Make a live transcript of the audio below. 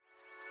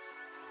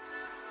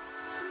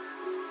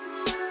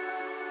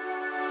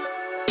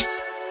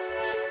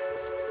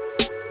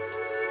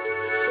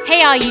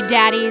Hey, all you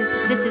daddies.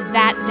 This is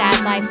That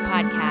Dad Life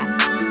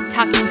podcast.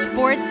 Talking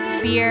sports,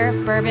 beer,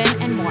 bourbon,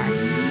 and more.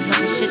 Let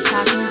the shit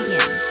talking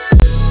begin.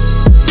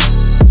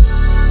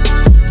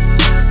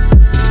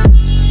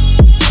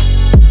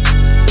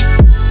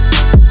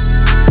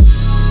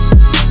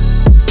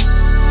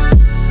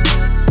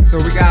 So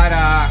we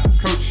got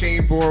Coach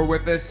Shane Bohr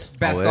with us,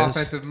 best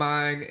offensive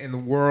mind in the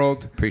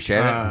world. Appreciate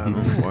it. I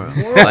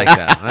like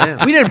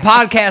that. We did a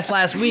podcast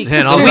last week.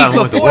 Man, the I was week out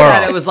with the before world.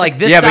 that, it was like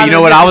this. Yeah, side but you of know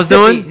the what I was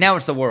Mississippi. doing? Now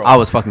it's the world. I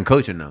was fucking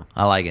coaching though.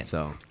 I like it.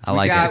 So I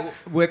like we got it.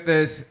 with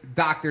us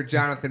Dr.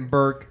 Jonathan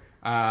Burke,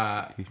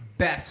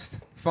 best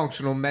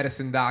functional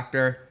medicine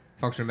doctor.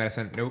 Functional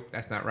medicine? Nope,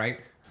 that's not right.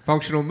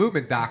 Functional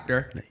movement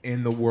doctor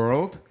in the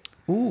world.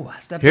 Ooh,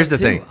 step here's up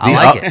the thing. too. I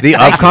like it. The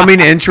upcoming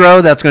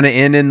intro that's going to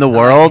end in the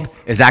world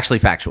is actually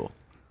factual.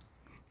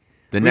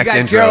 The We next got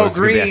intro Gerald is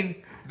gonna be Green,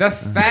 the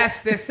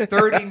fastest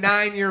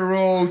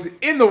 39-year-old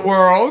in the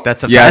world.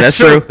 That's true. That's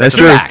true.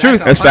 fact.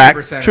 That's fact.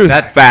 100% Truth.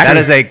 fact. That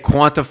is a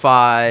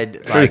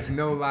quantified There's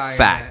no lie in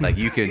fact. that. Like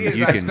you can He is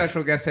you our can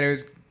special guest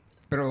today. It's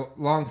been a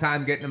long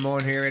time getting him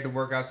on here. Had to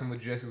work out some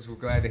logistics. We're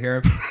glad to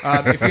hear him.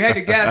 If you had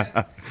to guess,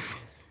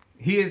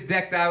 he is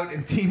decked out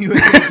in Team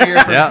USA gear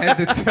from head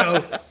to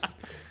toe.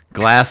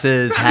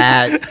 glasses,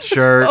 hat,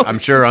 shirt, I'm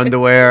sure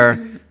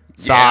underwear,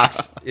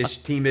 socks,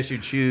 team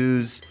issued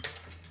shoes.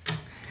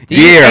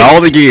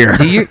 All the gear.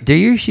 Do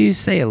your shoes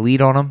say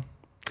elite on them?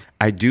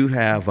 I do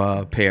have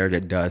a pair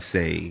that does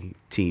say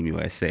Team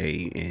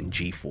USA and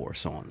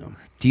G-Force on them.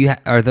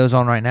 Are those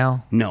on right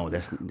now? No,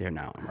 they're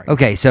not on right.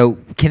 Okay, so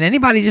can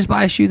anybody just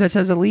buy a shoe that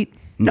says elite?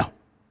 No.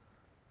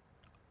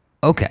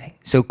 Okay,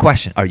 so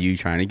question. Are you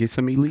trying to get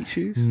some elite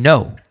shoes?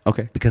 No.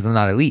 Okay. Because I'm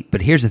not elite.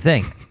 But here's the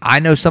thing. I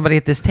know somebody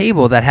at this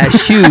table that has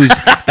shoes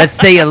that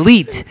say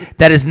elite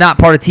that is not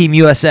part of Team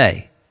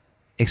USA.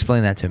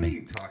 Explain that to What are me.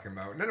 you talking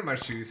about? None of my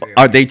shoes say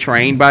Are they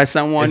trained by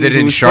someone? Is it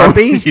in who's from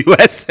Sharpie?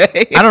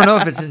 USA. I don't know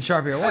if it's in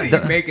Sharpie or What are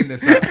what. you making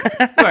this up?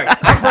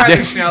 Look, I'm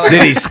Bradley Schnelling.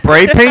 Did he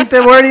spray paint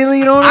the word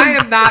elite on I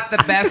him? am not the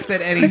best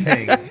at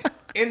anything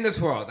in this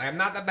world. I am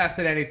not the best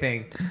at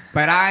anything,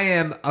 but I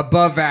am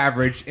above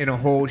average in a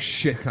whole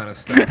shit ton of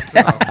stuff.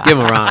 So. Give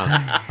him a round.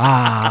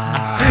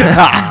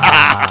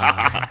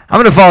 I'm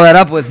going to follow that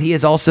up with he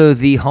is also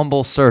the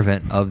humble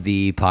servant of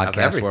the podcast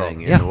everything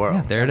world. in the world.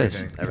 Yeah, there it is.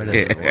 Everything. There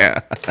it is. Yeah.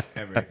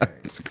 Everything.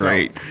 It's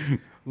great.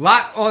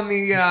 Lot on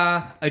the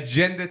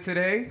agenda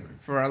today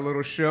for our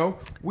little show.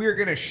 We are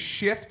going to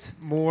shift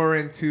more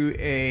into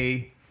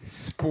a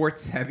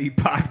sports-heavy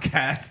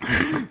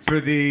podcast for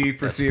the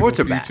foreseeable Sports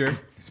are back. future.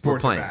 We're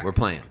Sports are playing. back. We're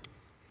playing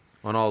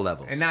on all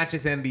levels. And not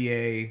just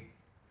NBA.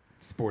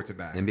 Sports are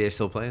back. NBA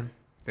still playing?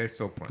 They're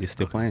still playing. You're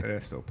still playing? They're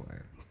still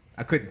playing.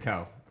 I couldn't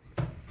tell.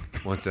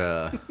 Once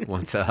your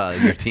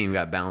team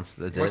got bounced,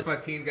 that's Once it. my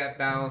team got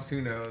bounced,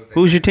 who knows?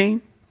 Who's your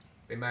team?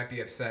 They might be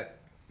upset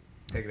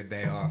taking a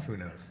day off. Who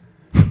knows?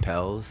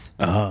 Pels.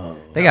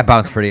 Oh. They got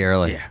bounced pretty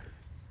early. Yeah.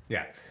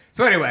 Yeah.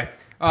 So anyway,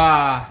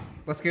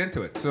 let's get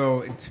into it.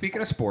 So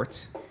speaking of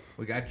sports,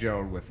 we got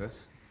Gerald with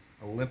us,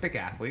 Olympic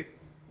athlete,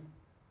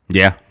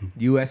 Yeah.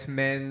 U.S.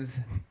 men's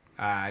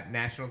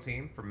national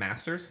team for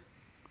Masters.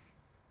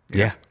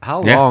 Yeah.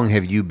 How Yeah. long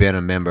have you been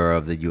a member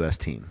of the U.S.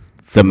 team?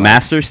 The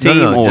Masters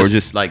team or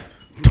just like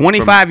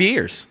 25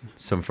 years?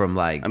 from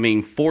like I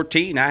mean,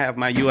 14. I have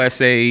my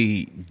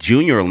USA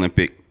Junior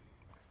Olympic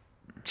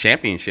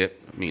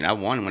Championship. I mean, I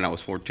won when I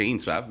was 14,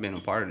 so I've been a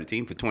part of the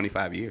team for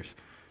 25 years.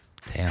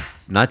 Damn.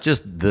 not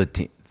just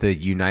the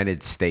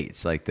United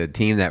States, like the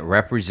team that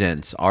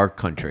represents our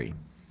country.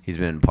 He's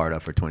been part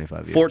of for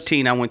 25 years.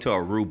 14, I went to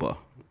Aruba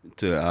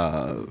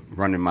to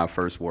run in my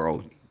first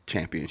world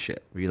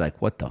championship. Were you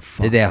like, what the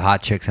fuck? Did they have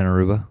hot chicks in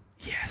Aruba?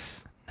 Yes.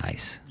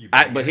 Nice.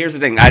 But here's the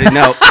thing. I didn't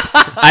know.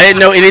 I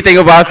didn't know anything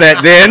about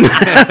that then.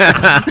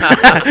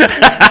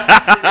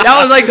 That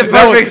was like the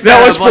perfect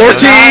That was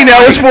 14.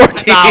 That was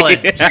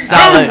 14.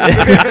 Solid.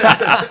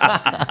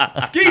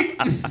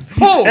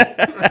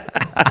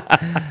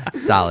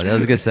 Solid. That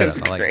was a good setup.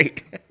 That's I like it.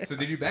 great. So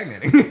did you bag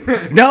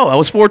netting? No, I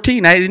was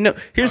 14. I didn't know.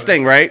 Here's the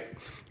thing, right?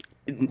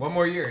 One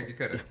more year, you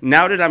could have.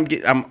 Now that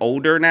I'm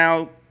older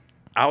now,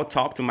 I'll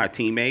talk to my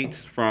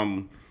teammates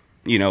from,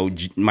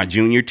 my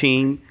junior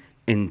team,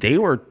 and they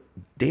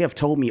have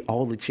told me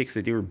all the chicks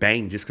that they were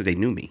banging just because they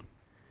knew me.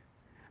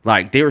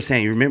 Like they were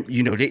saying, remember,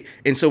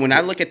 and so when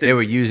I look at They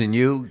were using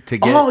you to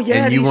get. Oh,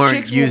 yeah, and you these weren't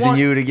chicks were using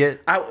you to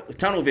get.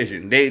 tunnel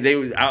vision.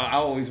 I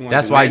always wanted.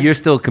 That's to why win. you're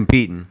still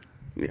competing.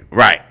 Yeah,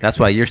 right. That's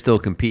why you're still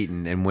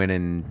competing and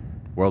winning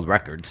world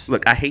records.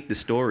 Look, I hate the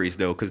stories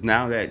though, because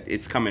now that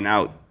it's coming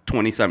out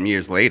 20-something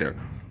years later,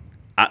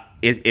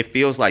 it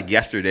feels like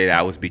yesterday that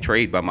I was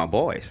betrayed by my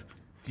boys.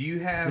 Do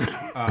you have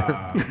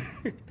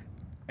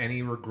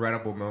any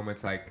regrettable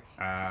moments like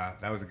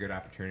that was a good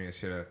opportunity? I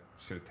should have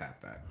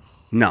tapped that.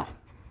 No.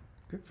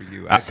 Good for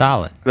you.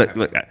 Solid.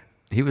 Look.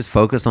 He was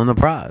focused on the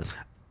prize.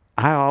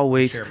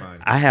 Share mine.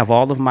 I have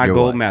all of my Your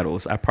gold what?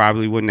 medals. I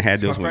probably wouldn't have had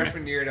So those my ones.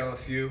 freshman year at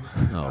LSU.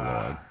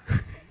 Oh,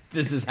 Lord.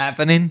 This is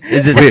happening?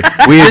 Is this,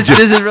 We had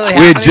this is really we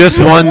happening? had just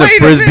won the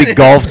Wait a Frisbee minute.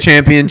 golf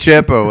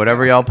championship or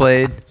whatever y'all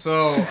played.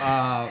 So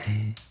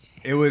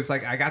it was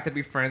like I got to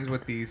be friends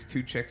with these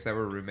two chicks that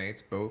were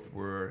roommates. Both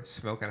were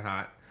smoking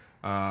hot.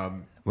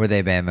 Were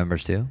they band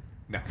members too?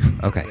 No.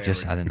 Okay, They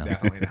just were I didn't know.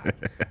 Definitely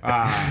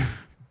not.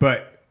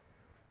 But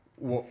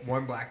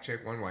one black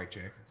chick, one white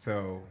chick.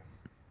 So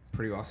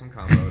pretty awesome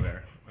combo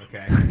there.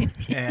 Okay.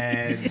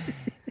 And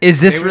Is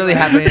this They were really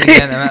like- happening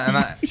again? Am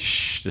I?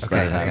 Shh, just Okay,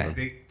 let it okay.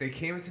 happen. they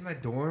came into my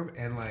dorm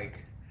and like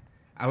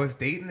I was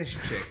dating this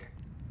chick.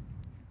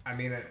 I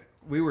mean,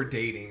 we were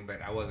dating,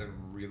 but I wasn't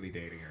really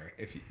dating her.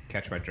 If you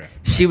catch my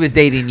drift. She was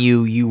dating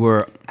you. You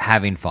were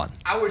having fun.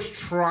 I was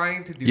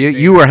trying to do. You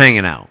things- were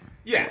hanging out.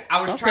 Yeah, I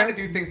was trying to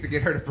do things to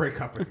get her to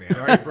break up with me. I'd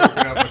already broken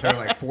up with her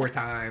like 4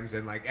 times,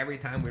 and like every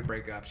time we'd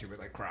break up, she would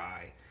like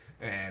cry,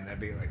 and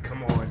I'd be like,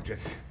 "Come on,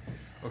 just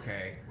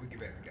okay, we get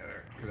back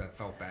together," because I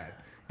felt bad.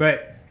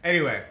 But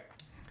anyway,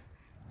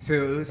 so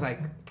it was like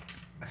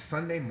a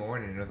Sunday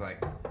morning. It was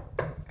like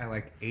at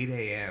like 8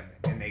 a.m.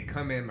 and they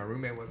come in. My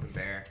roommate wasn't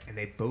there, and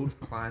they both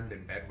climbed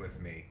in bed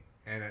with me,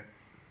 and it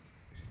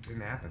just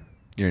didn't happen.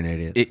 You're an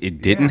idiot.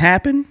 It didn't Yeah.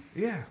 happen?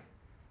 Yeah,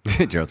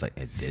 Gerald's like,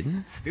 it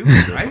didn't?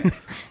 stupid, right?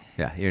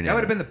 Yeah, you're an That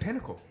would have idiot. been the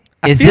pinnacle.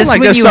 Is I feel this like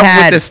when there's you something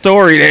had? with this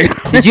story there.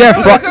 Did you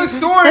have? There's no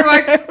story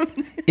like,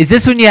 Is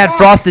this when you had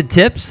frosted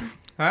tips?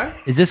 huh?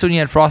 Is this when you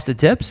had frosted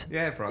tips?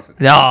 Yeah, frosted.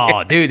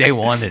 No, dude, they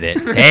wanted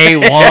it. They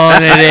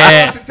wanted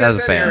it. That was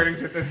a fail.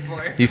 Earnings at this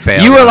point. You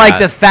failed. You were on like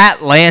the that.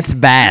 fat Lance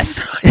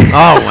Bass.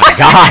 Oh my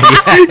god!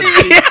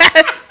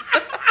 Yes.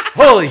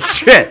 Holy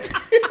shit! Did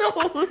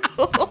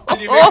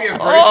you make me a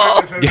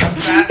bracelet that says I'm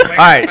fat, like All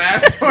right.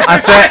 fast? I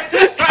said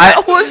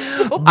I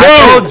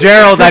told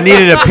Gerald I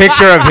needed a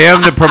picture of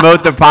him to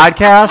promote the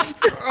podcast.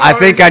 I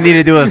think I need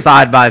to do a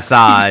side by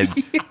side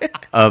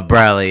of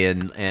Bradley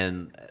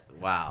and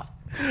wow.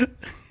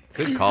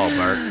 Good call,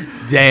 Burke.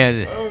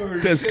 Dan.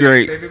 That's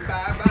great. Baby,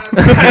 bye,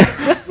 bye.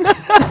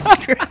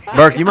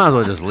 Burke, you might as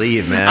well just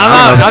leave, man.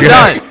 I'm I don't know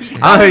done. if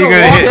you're- I don't know who you're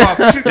gonna hit. Walk off.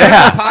 We should turn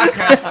Yeah. the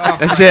podcast off.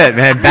 That's it,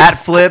 man. Bat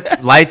flip,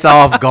 lights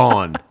off,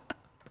 gone.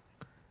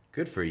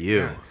 Good for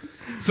you.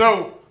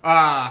 So,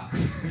 back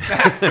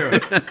to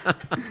it.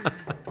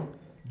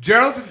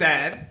 Gerald's a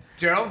dad.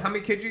 Gerald, how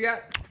many kids you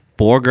got?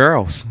 4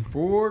 girls.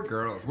 4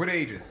 girls. What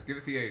ages? Give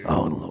us the ages.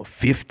 Oh, little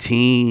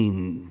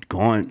 15,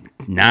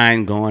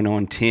 9, going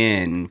on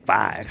 10,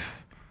 5.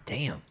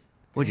 Damn.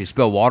 Would you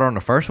spill water on the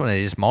first one and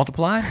they just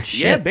multiplied? Shit.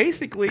 Yeah,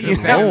 basically. Good You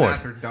That know. was Lord.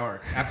 after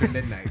dark, after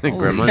midnight.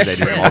 Gremlins, they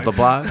just shit.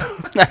 multiply.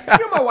 You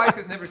know my wife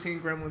has never seen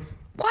Gremlins.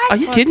 Are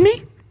you kidding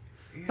me?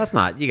 That's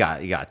not. You got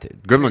to.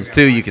 Gremlins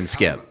 2, you can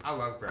skip. I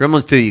love Gremlins.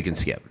 Gremlins 2, you can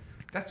skip.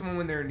 That's the one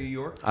when they're in New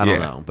York. I don't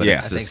Yeah. know, but Yeah.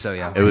 it's I just, think so,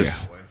 yeah. It was.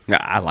 That one. Yeah,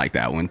 I like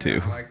that one too.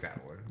 I like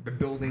that one. The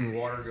building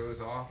water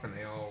goes off and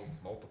they all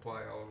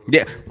multiply all over the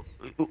Yeah.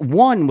 place.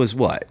 One was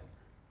what?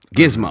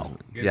 Gizmo.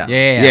 Yeah.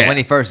 Yeah, when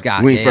he first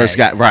got. When he yeah, first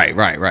yeah. got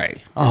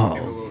right.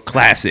 Oh,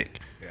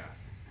 classic. Yeah.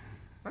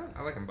 Well,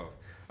 I like them both.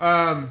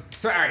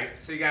 So, all right.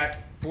 So, you got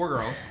 4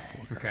 girls.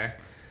 Okay.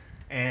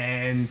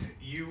 And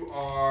you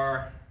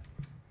are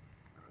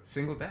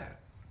single dad.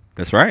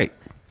 That's right.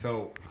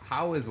 So,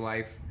 how is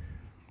life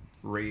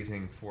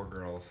raising 4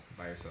 girls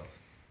by yourself?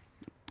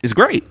 It's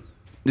great.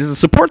 This is a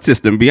support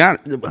system. Beyond,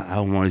 I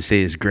don't want to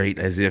say it's great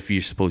as if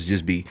you're supposed to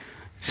just be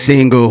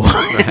single.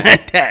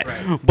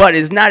 Right. But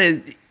it's not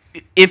as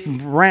if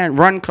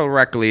run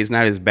correctly. It's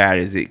not as bad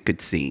as it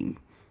could seem.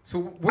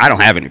 So, I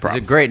don't have any Is it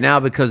problems. great now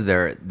because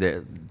they're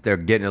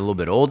getting a little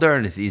bit older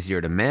and it's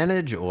easier to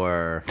manage,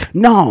 or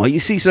No, you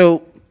see,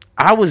 so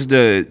I was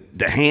the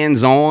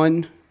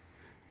hands-on.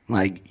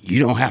 Like, you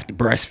don't have to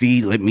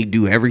breastfeed. Let me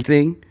do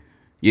everything.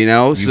 You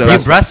know, so You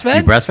breastfed?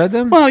 you breastfed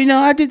them? well, you know,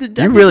 I did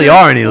the. You really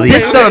are an elite.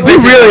 This son of a You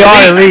bitch really is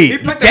are He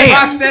elite. put the Damn.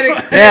 prosthetic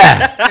tip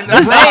Yeah. in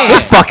the bra.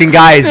 This fucking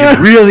guy is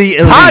really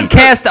elite.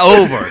 Podcast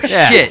over.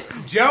 Yeah. Shit.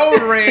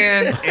 Joe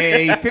ran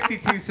a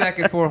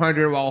 52-second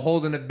 400 while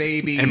holding a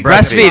baby And with a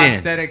breastfeeding.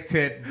 prosthetic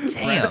tip.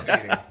 Damn.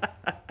 Breastfeeding.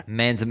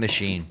 Man's a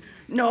machine.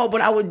 No,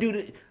 but I would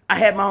do I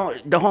had my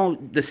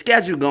own the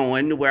schedule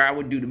going where I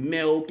would do the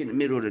milk in the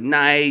middle of the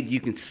night. You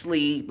can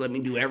sleep. Let me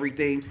do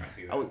everything.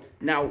 see that.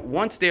 Now,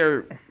 once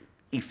they're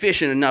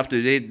efficient enough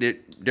that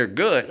they're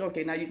good,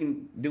 okay, now you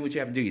can do what you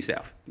have to do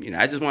yourself. You know,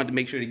 I just wanted to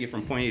make sure to get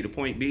from point A to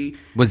point B.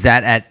 Was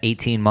that at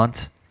 18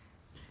 months?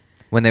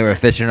 When they were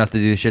efficient enough to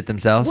do shit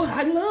themselves? Well,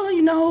 I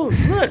know,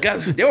 look,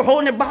 they were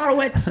holding the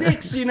bottle at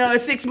 6,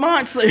 at 6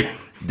 months.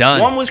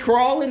 Done. One was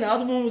crawling, the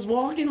other one was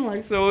walking.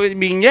 Like, so, I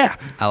mean, yeah.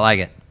 I like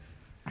it.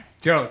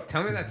 Joe,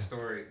 tell me that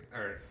story,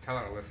 or tell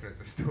our listeners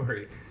the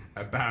story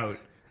about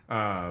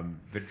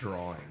the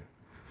drawing.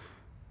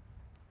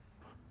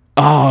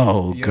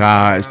 Oh, Yeah.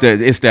 gosh.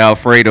 It's the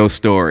Alfredo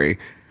story.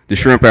 The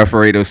shrimp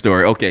Alfredo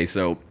story. Okay,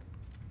 so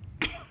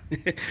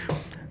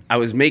I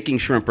was making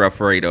shrimp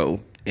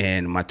Alfredo,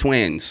 and my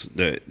twins,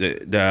 the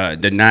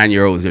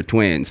 9-year-olds are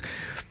twins.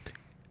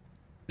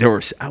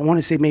 I want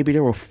to say maybe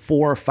there were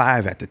 4 or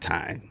 5 at the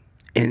time.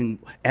 And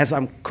as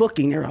I'm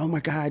cooking, they're, oh, my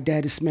God,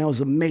 Dad, it smells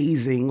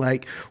amazing.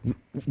 Like,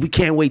 we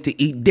can't wait to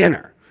eat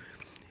dinner.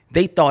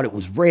 They thought it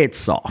was red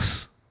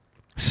sauce.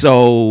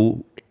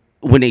 So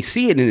when they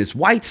see it in this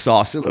white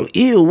sauce, they're like,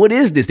 ew, what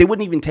is this? They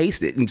wouldn't even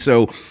taste it. And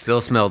so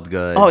Still smelled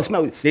good. it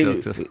smelled.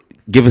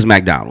 Give us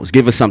McDonald's.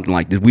 Give us something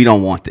like this. We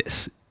don't want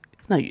this.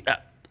 Like,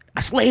 I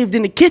slaved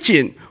in the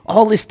kitchen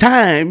all this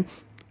time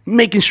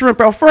making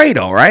shrimp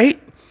Alfredo,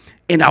 right?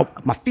 And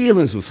my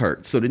feelings was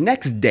hurt. So the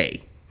next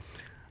day,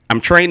 I'm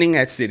training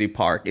at City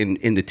Park,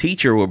 and the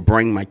teacher would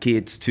bring my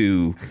kids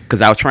to,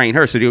 because I'll train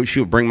her, so she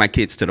would bring my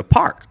kids to the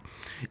park.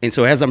 And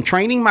so as I'm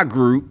training my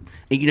group,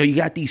 and you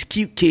got these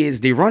cute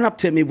kids, they run up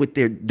to me with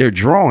their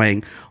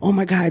drawing. Oh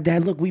my God,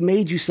 Dad, look, we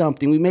made you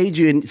something. We made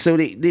you. And so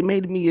they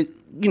made me,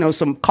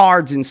 some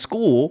cards in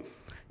school.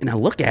 And I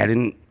look at it,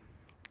 and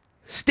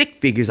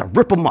stick figures, I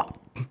rip them up.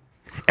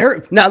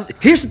 Now,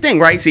 here's the thing,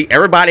 right? See,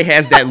 everybody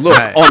has that look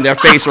on their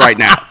face right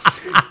now.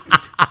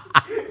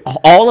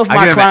 All of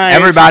my clients.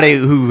 Everybody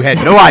who had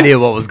no idea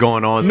what was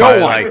going on was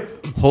probably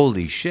like,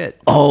 holy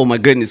shit. Oh, my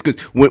goodness.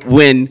 Because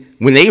when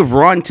they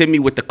run to me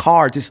with the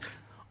cards, it's,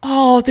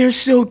 oh, they're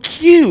so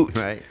cute.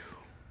 Right.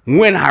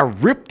 When I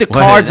ripped the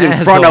cards in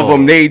front of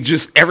them,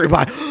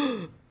 everybody,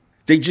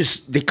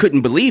 they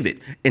couldn't believe it.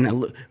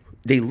 And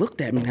they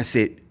looked at me and I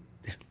said,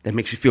 that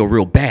makes you feel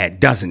real bad,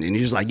 doesn't it? And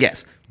he was like,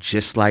 yes,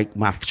 just like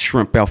my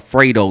shrimp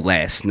Alfredo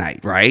last night,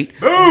 right?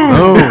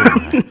 Boom.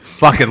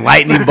 Fucking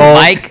lightning bolt.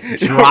 Mic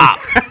drop.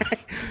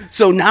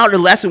 So now the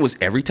lesson was,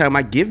 every time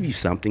I give you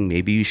something,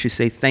 maybe you should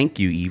say thank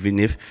you,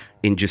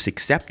 and just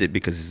accept it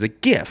because it's a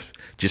gift.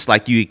 Just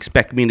like you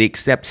expect me to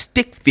accept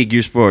stick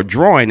figures for a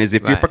drawing as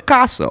if you're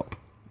Picasso.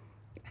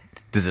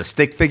 Does a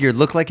stick figure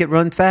look like it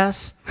runs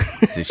fast?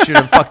 It sure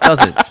the fuck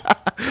doesn't.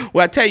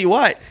 Well, I tell you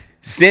what,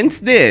 since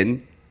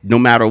then, no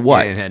matter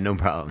what. It had no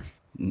problems.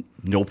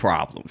 No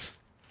problems.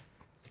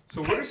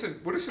 So what are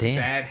some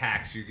dad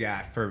hacks you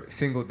got for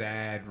single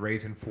dad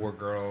raising 4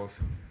 girls?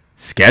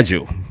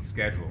 Schedule.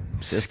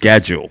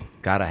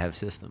 Gotta have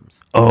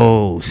systems.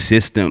 Oh,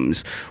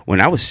 systems.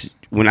 When I was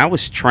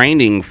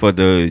training for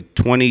the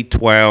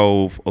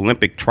 2012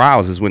 Olympic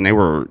trials is when they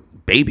were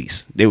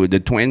babies. The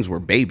twins were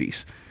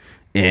babies.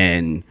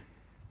 And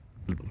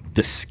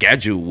the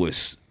schedule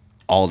was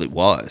all it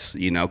was,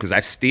 because I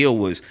still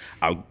was.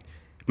 As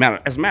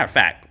a matter of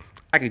fact,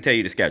 I can tell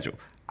you the schedule.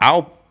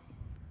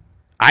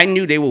 I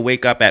knew they would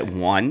wake up at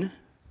 1,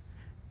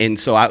 and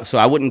so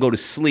I wouldn't go to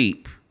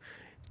sleep.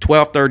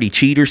 12:30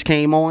 Cheaters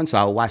came on, so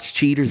I would watch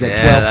Cheaters at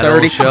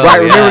 12:30. Right,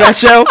 remember that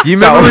show? You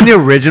remember when the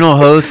original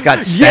host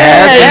got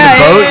stabbed in the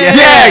boat?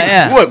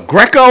 Yeah. What,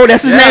 Greco?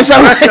 That's his name?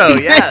 Greco,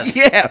 yes.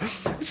 Yeah.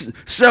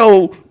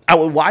 So I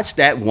would watch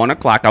that 1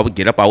 o'clock. I would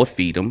get up, I would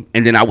feed them,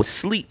 and then I would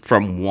sleep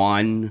from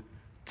 1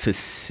 to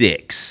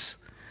 6.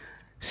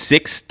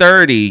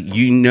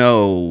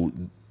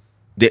 6:30,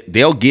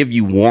 they'll give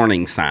you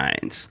warning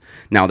signs.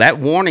 Now, that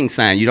warning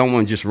sign, you don't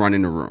want to just run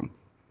in the room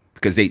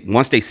because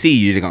once they see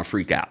you, they're going to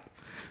freak out.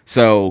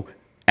 So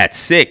at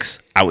 6,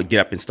 I would get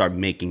up and start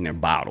making their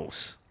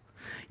bottles.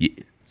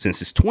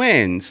 Since it's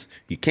twins,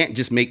 you can't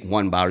just make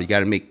 1 bottle. You got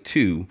to make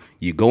 2.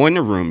 You go in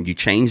the room, you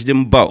change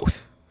them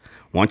both.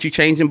 Once you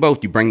change them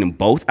both, you bring them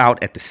both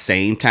out at the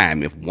same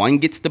time. If one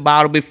gets the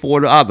bottle before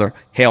the other,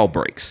 hell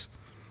breaks.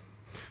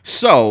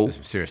 So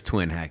Some serious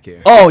twin hack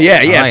here. Oh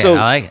yeah. I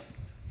like it.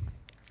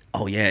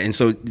 Oh yeah, and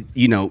so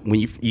when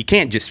you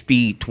can't just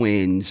feed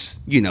twins,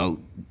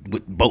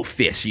 with both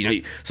fists,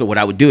 So what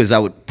I would do is I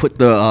would put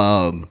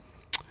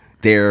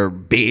their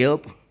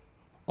bib,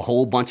 a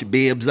whole bunch of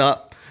bibs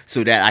up,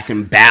 so that I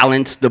can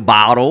balance the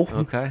bottle.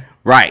 Okay.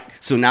 Right.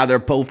 So now they're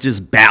both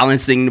just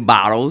balancing the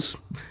bottles.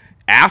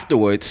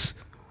 Afterwards,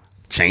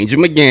 change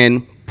them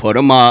again, put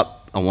them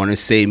up. I want to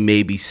say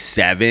maybe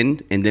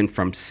 7, and then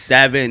from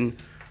 7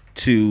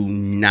 to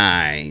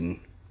 9,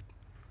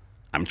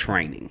 I'm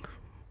training.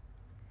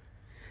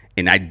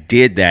 And I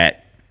did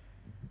that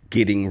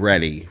getting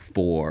ready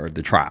for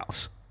the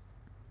trials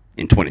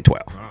in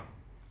 2012. Wow.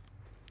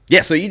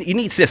 Yeah, so you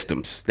need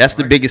systems. That's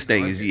the biggest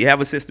thing. Is you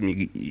have a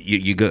system,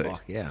 you're good.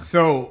 Fuck yeah.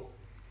 So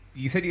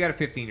you said you got a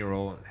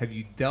 15-year-old. Have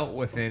you dealt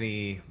with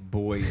any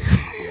boys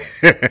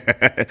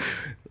yet?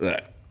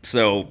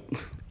 So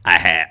I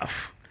have.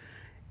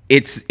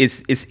 It's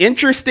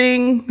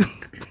interesting.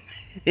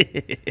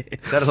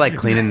 Instead of like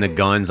cleaning the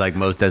guns like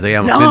most days,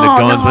 I'm No, cleaning the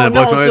guns no, when the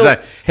book no, is so-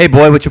 like, hey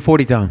boy, what's your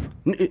 40 time?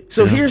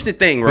 So here's the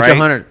thing, What's your right?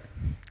 100?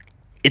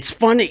 It's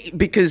funny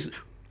because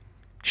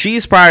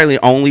she's probably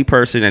the only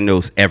person that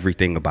knows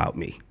everything about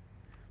me.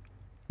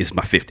 It's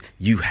my 50.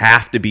 You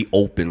have to be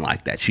open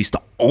like that. She's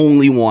the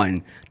only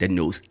one that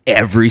knows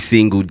every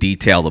single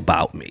detail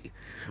about me.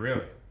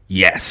 Really?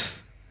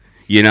 Yes.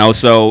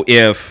 So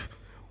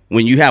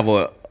when you have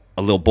a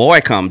little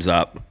boy comes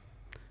up,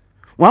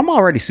 well, I'm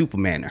already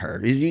Superman to her.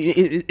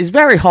 It's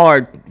very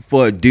hard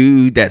for a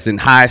dude that's in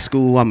high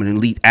school. I'm an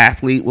elite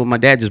athlete. Well, my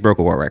dad just broke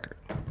a world record.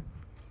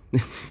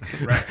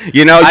 Right.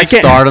 I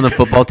start on the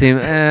football team.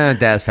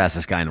 Dad's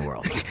fastest guy in the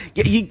world.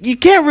 You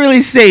can't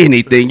really say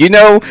anything,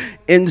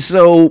 And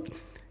so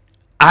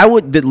I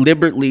would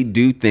deliberately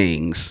do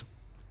things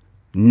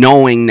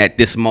knowing that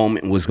this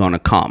moment was going to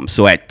come.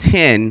 So at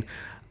 10,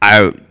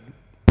 I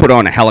put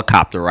on a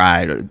helicopter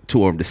ride, a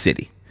tour of the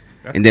city.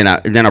 And then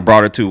I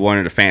brought her to one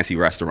of the fancy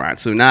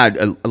restaurants. So now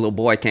a little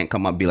boy can't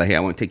come up and be like, hey, I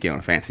want to take you on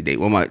a fancy date.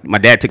 Well, my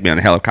dad took me on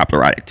a helicopter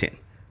ride at 10.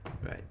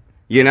 Right.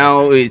 You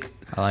know, it's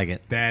I like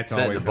it. That's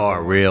Set always the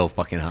bar real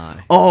fucking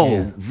high.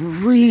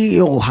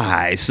 real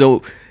high.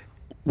 So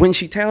when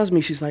she tells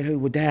me, she's like, hey,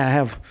 well,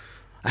 Dad,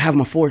 I have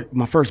my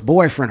first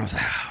boyfriend. I was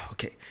like, oh,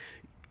 okay.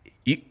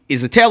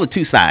 It's a tale of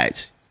two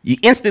sides. You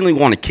instantly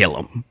want to kill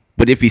him.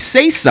 But if you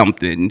say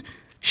something,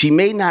 she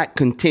may not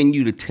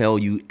continue to tell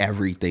you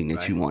everything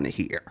that you want to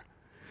hear.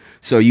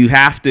 So you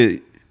have to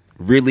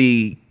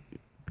really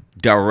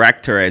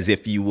direct her as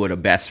if you would a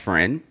best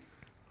friend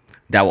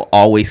that will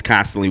always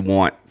constantly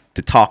want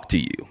to talk to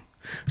you.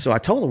 So I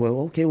told her, well,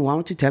 okay, why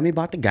don't you tell me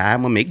about the guy?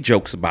 I'm going to make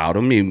jokes about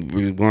him, and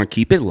we're going to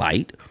keep it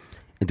light.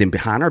 And then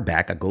behind her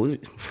back, I go,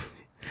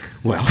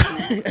 well,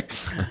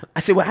 I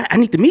said, well, I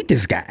need to meet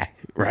this guy,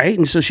 right?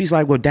 And so she's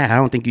like, well, Dad, I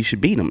don't think you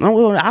should meet him. Oh,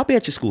 well, I'll be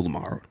at your school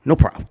tomorrow. No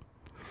problem.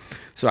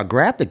 So I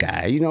grabbed the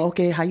guy,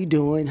 okay, how you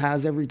doing?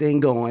 How's everything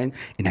going?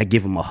 And I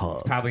give him a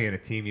hug. Probably in a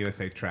Team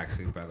USA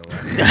tracksuit, by the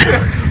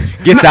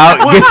way. Gets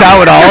out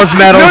with all his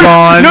medals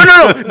on.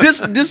 No.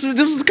 This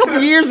was a couple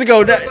years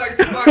ago. It's like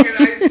fucking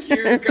Ice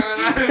Cube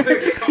going out of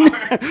the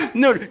car.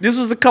 No, this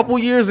was a couple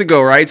years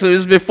ago, right? So this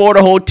was before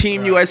the whole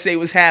Team USA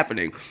was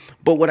happening.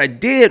 But what I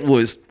did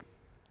was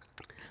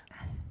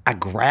I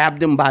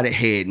grabbed him by the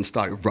head and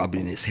started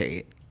rubbing his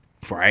head,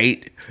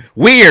 right?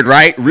 Weird,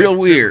 right? Real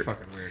weird.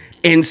 Fucking weird.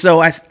 And so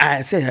I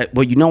said,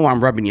 well, why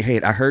I'm rubbing your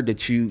head? I heard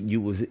that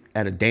you was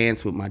at a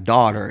dance with my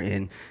daughter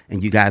and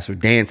you guys were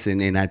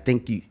dancing. And I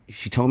think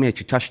she told me that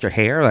you touched her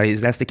hair. Like,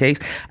 is that the case?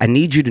 I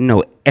need you to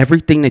know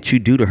everything that you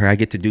do to her, I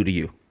get to do to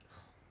you.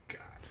 God.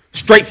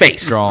 Straight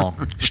face.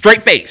 Strong.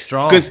 Straight face.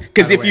 Strong. Because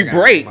By the if way, you I got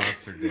break.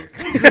 monster dick.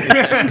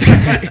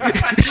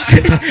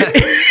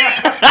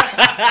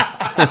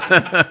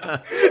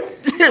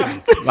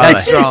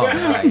 That's strong.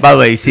 By the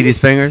way, you see these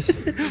fingers?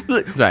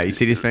 That's right. You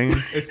see these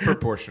fingers? It's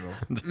proportional.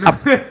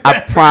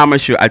 I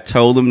promise you, I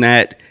told him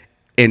that,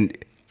 and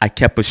I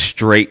kept a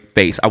straight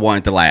face. I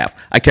wanted to laugh.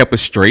 I kept a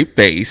straight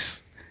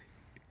face,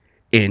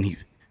 and he,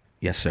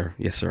 yes, sir,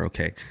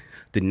 okay.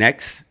 The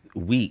next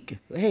week,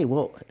 hey,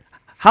 well,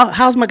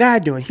 how's my guy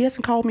doing? He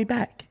hasn't called me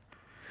back.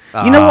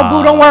 You know what,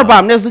 boo? Don't worry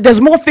about him.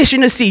 There's more fish in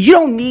the sea. You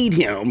don't need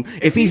him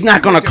if he's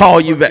not gonna call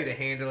you back. To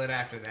handle it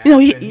after that,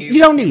 You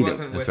don't need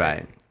him. That's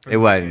right. It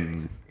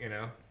wasn't.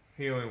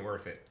 He wasn't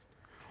worth it.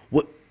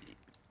 What?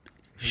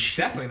 He's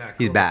definitely not.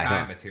 He's Cobra back. Kai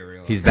Huh?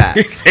 material. He's back.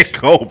 He said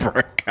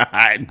Cobra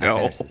Kai.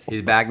 No.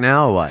 He's back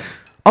now or what?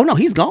 Oh no,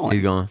 he's gone.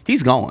 He's gone.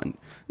 He's gone.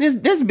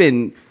 There's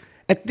been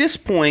at this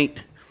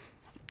point.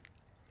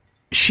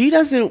 She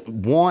doesn't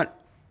want.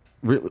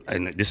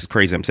 And this is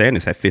crazy. I'm saying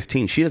this at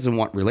 15. She doesn't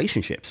want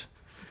relationships.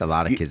 A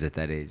lot of kids at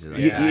that age. Are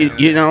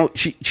like,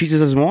 She just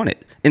doesn't want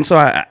it. And so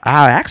I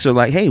asked her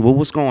like, hey, well,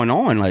 what's going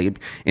on? Like,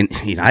 and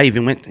I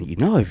even went,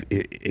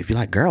 if you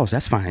like girls,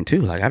 that's fine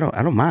too. Like, I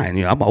don't mind.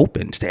 I'm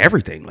open to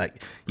everything.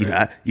 Like,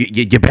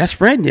 your best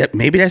friend,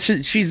 maybe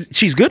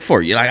she's good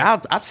for you.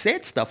 Like, I've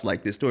said stuff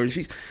like this to her.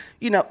 She's,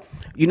 you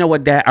know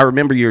what, Dad? I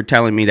remember you were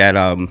telling me that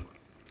I'm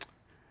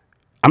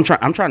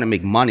trying to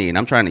make money and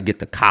I'm trying to get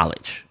to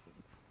college.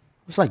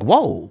 It's like,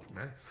 whoa.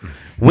 Nice.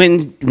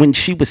 When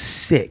she was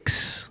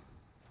 6.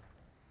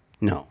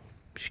 No,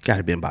 she got to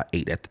have been about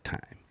 8 at the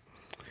time.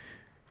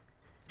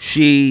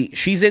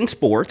 She's in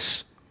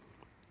sports.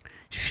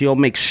 She'll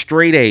make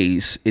straight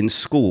A's in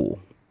school.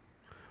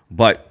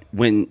 But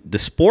when the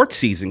sports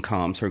season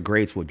comes, her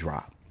grades will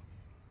drop.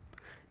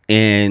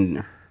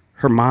 And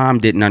her mom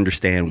didn't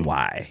understand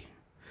why.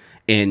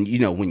 And,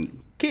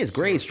 when kids'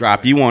 grades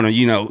drop, you want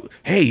to,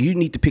 hey, you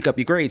need to pick up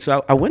your grades.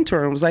 So I went to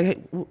her and was like,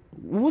 hey,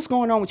 what's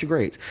going on with your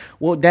grades?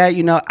 Well, Dad,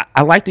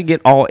 I like to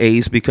get all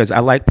A's because I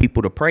like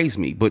people to praise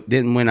me. But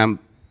then when I'm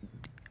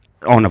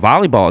on a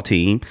volleyball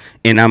team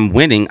and I'm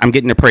winning, I'm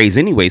getting the praise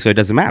anyway, so it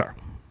doesn't matter.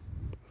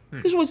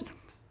 This was,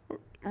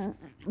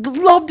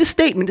 love this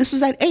statement. This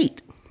was at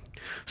 8.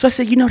 So I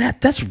said,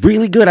 that's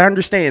really good. I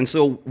understand.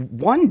 So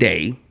one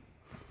day,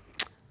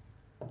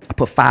 I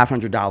put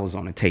 $500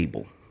 on the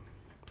table.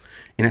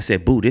 And I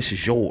said, boo, this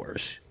is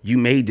yours. You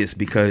made this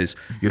because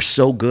you're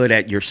so good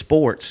at your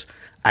sports.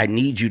 I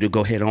need you to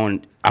go ahead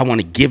on. I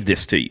want to give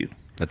this to you.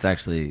 That's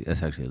actually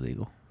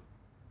illegal.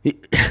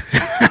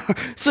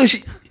 So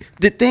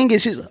the thing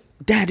is, she's,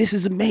 Dad, this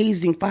is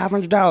amazing,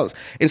 $500.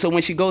 And so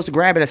when she goes to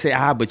grab it, I say,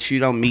 but you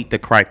don't meet the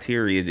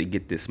criteria to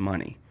get this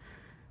money.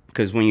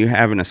 Because when you're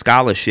having a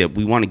scholarship,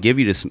 we want to give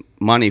you this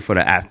money for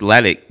the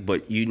athletic,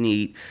 but you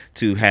need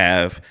to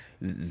have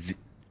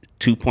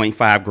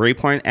 2.5 grade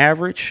point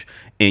average,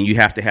 and you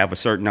have to have a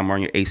certain number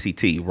on your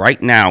ACT.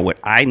 Right now, what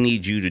I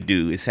need you to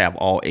do is have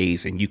all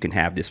A's, and you can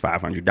have this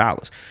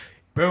 $500.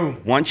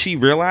 Boom. Once she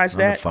realized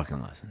Another that,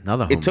 fucking lesson.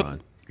 Another home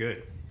run.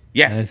 Good.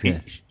 yeah, That's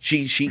good.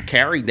 she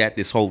carried that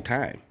this whole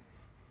time.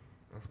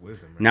 That's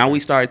wisdom. Right? Now we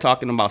started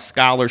talking about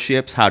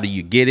scholarships. How do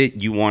you get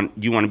it? You want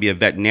to be a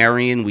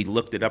veterinarian? We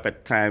looked it up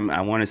at the time.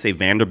 I want to say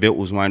Vanderbilt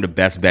was one of the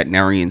best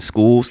veterinarian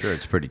schools. Sure,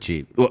 it's pretty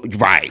cheap. Well,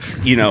 right.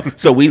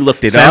 So we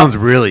looked it up. Sounds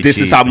really This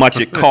is cheap. how much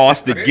it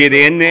costs to get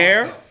in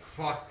there.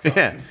 fuck ton.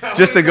 Yeah,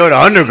 just to go to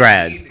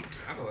undergrad. Easy.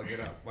 I'm gonna look it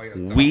up while you're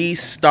talking. We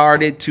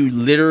started to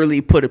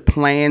literally put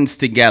plans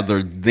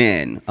together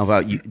then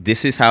about you.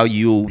 This is how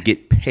you'll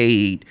get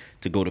paid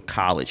to go to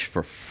college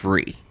for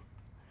free.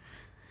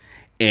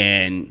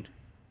 And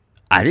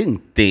I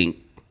didn't think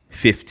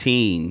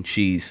 15.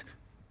 This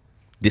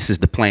is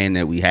the plan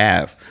that we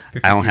have.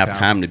 I don't have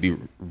time to be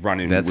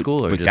running Vet with,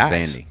 school or with just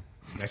guys. Vandy?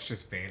 That's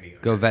just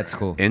Vandy. Go vet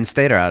school.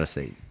 In-state or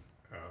out-of-state?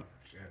 Oh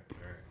shit! All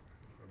right,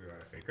 we'll do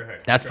that. Go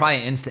ahead. That's Go.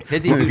 probably in-state.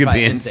 50 It is could probably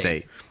be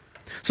in-state. in-state.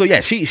 So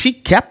yeah, she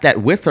kept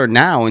that with her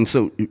now, and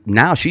so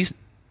now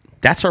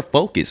that's her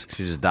focus.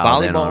 She's just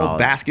dialed in on all volleyball,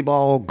 that.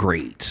 basketball,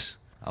 grades.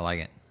 I like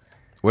it.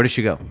 Where does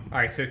she go? All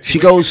right, so She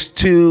tuition goes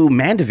to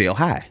Mandeville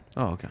High.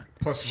 Oh, okay.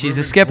 plus She's room a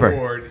and skipper.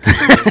 board,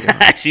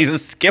 She's a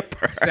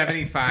skipper.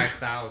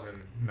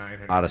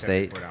 $75,974. Out of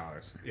state?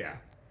 Yeah,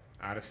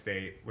 out of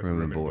state with Room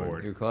room and and board.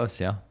 board. You're close,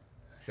 yeah.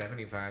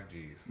 75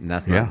 G's. And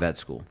that's Yeah. not vet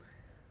school.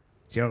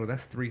 Joe,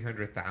 that's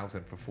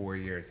 $300,000 for 4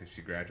 years if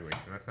she graduates,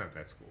 and that's not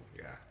vet school.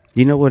 Yeah.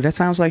 You know what? That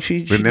sounds like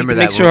she Remember needs that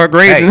to make sure her when-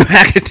 grades Hey, in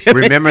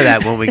academic. Remember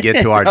that when we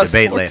get to our How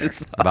debate sports later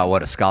is- about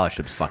what a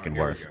scholarship's fucking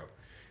Here we worth.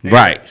 go.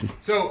 Right.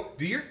 So,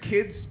 do your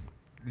kids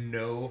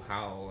know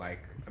how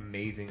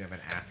amazing of an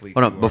athlete?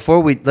 Hold you on, are?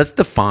 before let's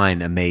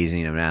define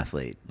amazing of an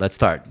athlete. Let's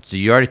start. So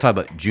you already talked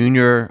about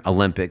Junior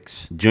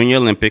Olympics, Junior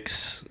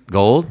Olympics.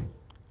 gold,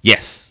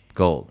 Yes.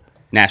 gold.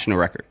 National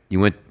record. You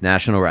went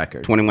national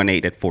record.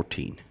 21.8 at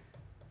 14.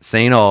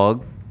 St.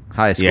 Aug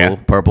High School, Yeah.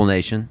 Purple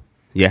Nation,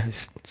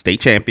 Yes. State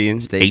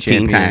champion. state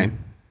 18 champion, time.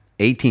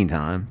 18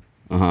 time.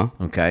 Uh-huh.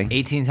 Okay.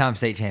 18-time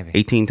state champion.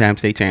 18-time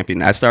state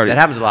champion. I started. That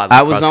happens a lot. In I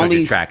the was cross-country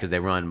only. track because they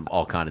run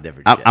all kind of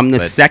different. I'm, shit, I'm the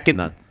but second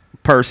not-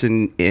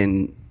 person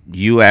in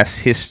U.S.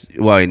 history,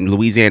 well, in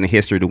Louisiana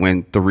history, to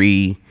win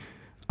 3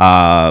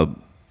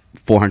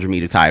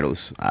 400-meter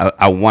titles.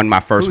 I won my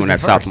first Who was one at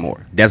the first?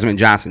 sophomore. Desmond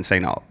Johnson,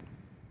 St. Aug.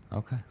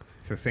 Okay.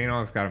 So St.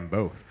 Aug's got them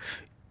both.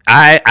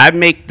 I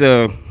make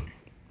the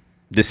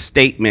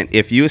statement,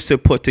 if you was to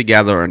put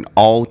together an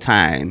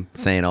all-time,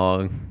 St.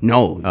 Aug.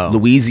 Oh.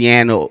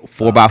 Louisiana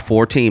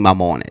 4x4 team,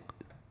 I'm on it.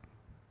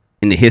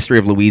 In the history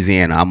of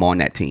Louisiana, I'm on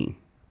that team.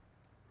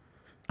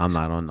 I'm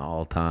not on the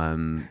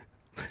all-time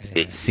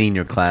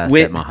senior class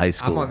With- at my high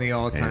school. I'm on the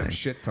all-time Anything.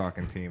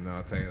 shit-talking team, though.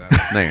 I'll tell you that.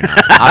 No, you're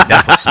not. I'll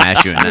definitely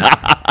smash you in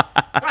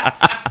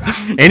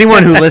that.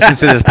 Anyone who listens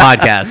to this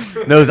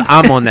podcast knows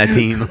I'm on that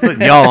team.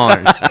 Y'all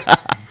aren't.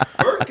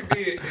 Bert can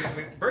be.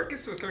 When Bert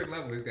gets to a certain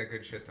level, he's got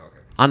good shit-talking.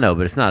 I know,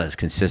 but it's not as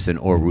consistent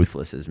or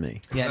ruthless as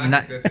me. Yeah.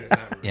 Not consistent,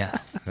 it's not yeah.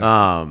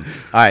 All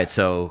right,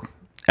 so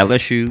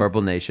LSU,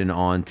 Purple Nation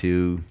on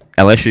to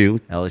LSU,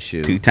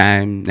 LSU.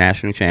 2-time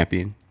national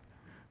champion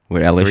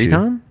with LSU.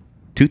 3-time?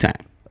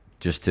 2-time.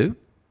 Just 2?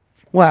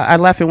 Well, I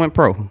left and went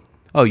pro.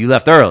 Oh, you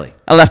left early.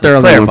 I left Let's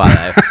early. clarify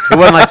that. It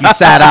wasn't like you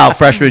sat out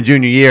freshman,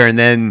 junior year and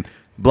then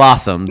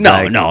blossomed. No,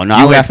 Like, no. You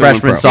I went left and went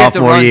freshman, pro. You have to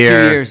sophomore run 2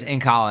 year. years in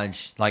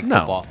college, like No.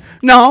 football.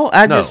 No,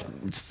 I No.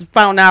 just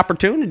found the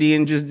opportunity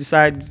and just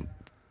decided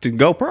to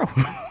go pro.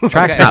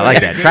 Track's Okay. not like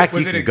that. Track,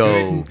 Was you it can a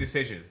go. good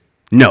decision?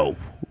 No.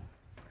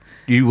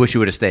 You wish you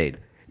would have stayed.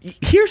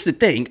 Here's the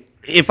thing.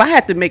 If I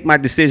had to make my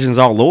decisions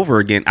all over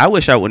again, I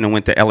wish I wouldn't have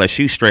went to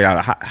LSU straight out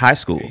of high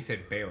school. He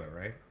said Baylor,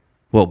 right?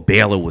 Well,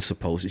 Baylor was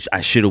supposed to.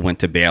 I should have went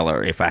to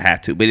Baylor if I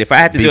had to. But if I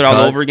had to do it all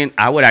Because? over again,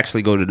 I would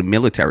actually go to the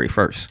military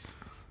first.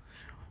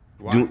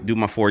 Why? Do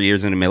my 4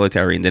 years in the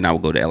military, and then I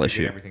would go to Get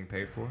LSU. everything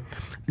paid for?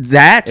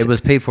 That It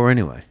was paid for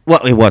anyway. well,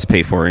 it was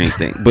paid for or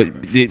anything, but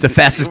It's the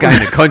fastest guy in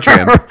the country.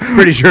 I'm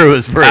pretty sure it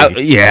was free. I had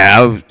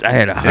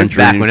That's 100.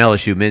 back when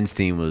LSU men's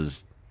team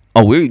was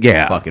Oh, we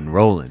yeah. fucking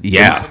rolling.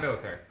 Yeah. The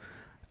military.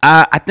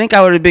 I think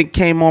I would have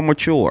became more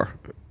mature.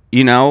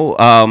 You know, You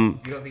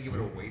don't think you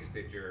would have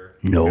wasted your?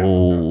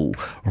 no.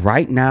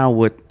 Right now,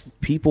 what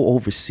people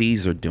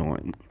overseas are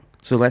doing.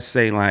 So let's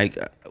say like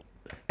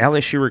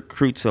LSU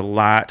recruits a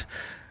lot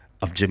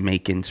of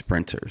Jamaican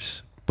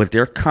sprinters, but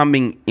they're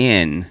coming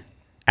in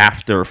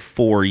after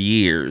 4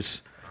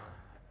 years.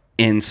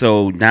 And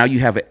so now you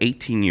have an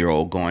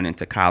 18-year-old going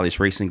into college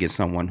racing against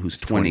someone who's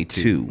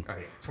 22. Oh,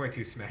 yeah.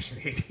 22 smashing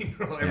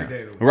 18-year-old every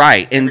day. of the week.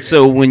 Right. And Every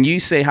so day. when you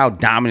say how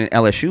dominant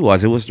LSU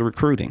was, it was the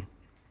recruiting.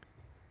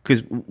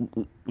 Because we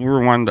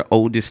were one of the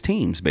oldest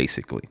teams,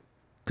 basically.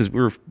 Because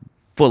we were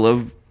full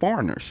of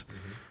foreigners.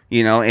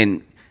 You know,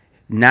 and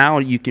now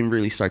you can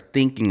really start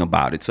thinking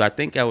about it. So I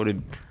think I would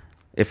have,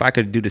 if I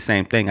could do the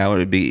same thing, I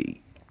would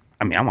be,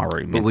 I mean, I'm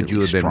already mentally But would you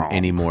have strong. been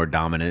any more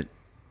dominant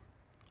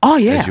Oh,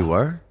 yeah. as you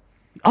were?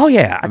 Oh,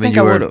 yeah. I think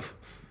you I were would have.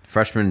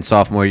 Freshman,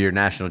 sophomore year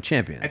national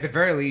champion. At the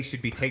very least,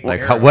 you'd be taking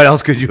Like, care of what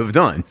else could you have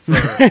done?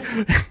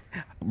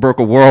 Broke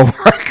a world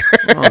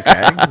record.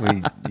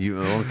 Okay.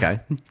 Okay.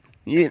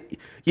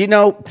 You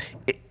know,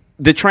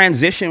 the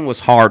transition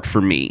was hard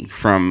for me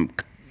from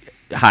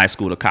high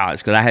school to college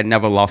because I had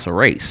never lost a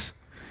race,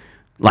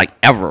 like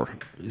ever.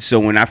 So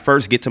when I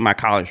first get to my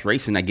college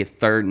race and I get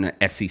third in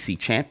the SEC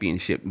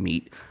championship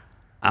meet,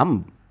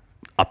 I'm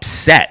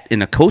upset,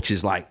 and the coach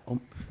is like, "Oh,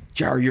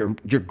 Gerald,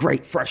 you're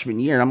great freshman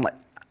year," and I'm like,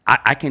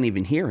 I can't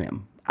even hear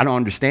him. I don't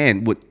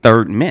understand what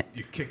third meant.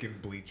 You're kicking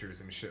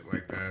bleachers and shit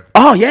like that.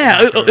 Oh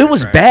yeah, it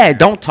was Right. bad.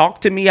 Don't talk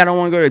to me. I don't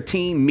want to go to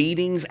team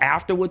meetings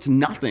afterwards.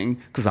 Nothing,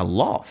 because I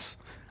lost.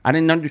 I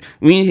didn't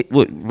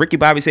what Ricky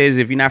Bobby says,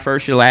 if you're not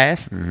first, you're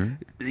last.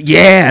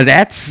 Yeah,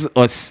 that's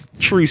a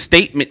true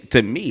statement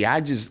to me. I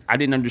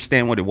didn't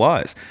understand what it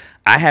was.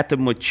 I had to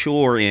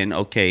mature in,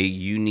 okay,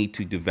 you need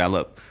to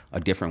develop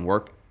a different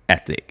work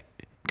ethic,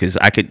 because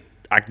I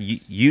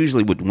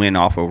usually would win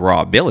off of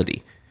raw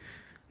ability.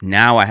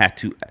 Now I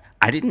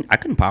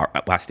couldn't power.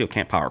 Well, I still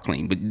can't power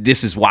clean, but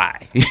this is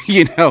why.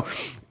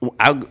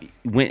 I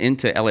went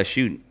into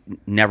LSU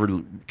never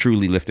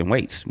truly lifting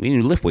weights. We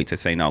didn't lift weights at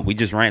St. No. We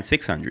just ran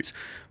 600s.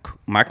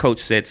 My coach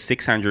said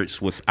 600s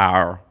was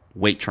our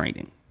weight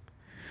training.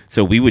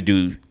 So we would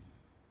do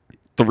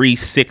 3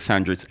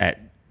 600s at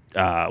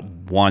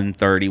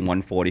 130,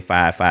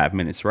 145, 5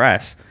 minutes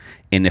rest.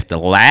 And if the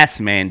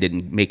last man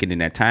didn't make it in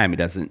that time, it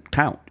doesn't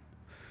count.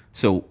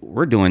 So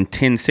we're doing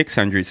 10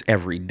 600s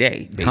every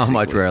day. Basically. How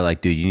much were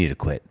like, dude, you need to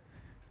quit.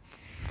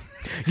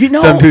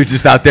 Some dude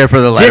just out there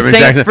for the This Letterman ain't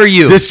Jackson. for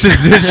you. This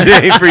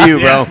shit ain't for you,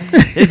 bro.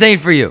 This ain't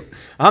for you.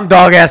 I'm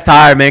dog ass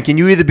tired, man. Can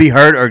you either be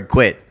hurt or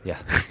quit? Yeah.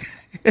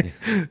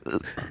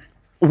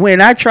 When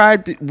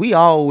we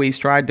always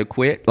tried to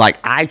quit. Like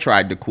I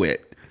tried to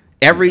quit.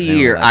 Every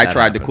year let I that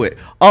tried to happen. quit.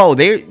 Oh,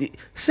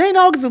 St.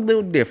 August's a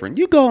little different.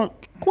 You going to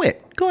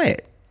quit. Go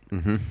ahead.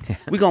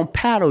 We're going to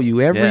paddle you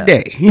every Yeah.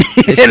 day.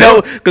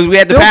 Because we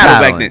had to Still paddle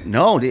back paddling. then.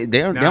 No, they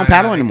don't No,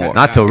 paddle no, anymore.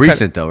 Not till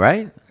recent though,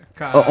 right?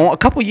 A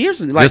couple years.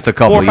 Like Just a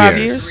couple 4 or 5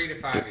 years. years. 3 to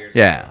 5 years.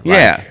 Yeah.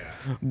 Yeah.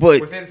 But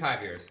Within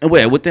 5 years.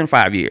 well, within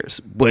 5 years.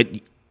 But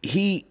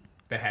They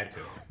had to.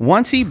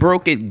 once he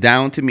broke it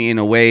down to me in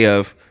a way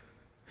of,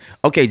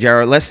 okay,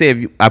 Gerald, let's say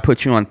if I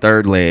put you on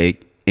third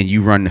leg and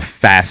you run the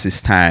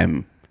fastest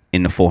time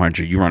in the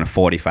 400, you run a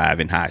 45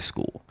 in high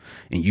school,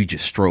 and you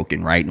just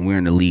stroking, right? And we're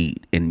in the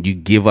lead, and you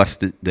give us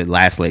the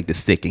last leg to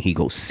stick, and he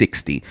goes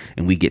 60,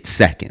 and we get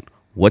second.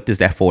 What does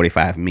that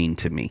 45 mean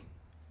to me?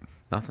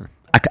 Nothing.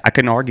 I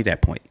couldn't argue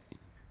that point.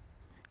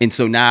 And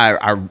so now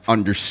I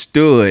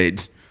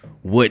understood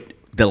what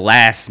the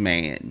last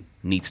man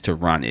needs to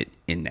run it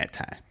in that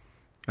time.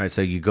 All right,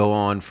 so you go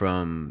on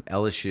from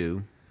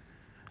LSU,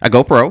 I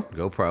go pro.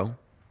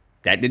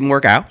 That didn't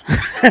work out.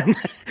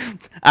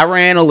 I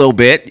ran a little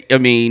bit. I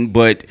mean,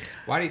 but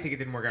Why do you think it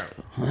didn't work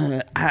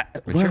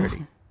out?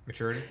 maturity.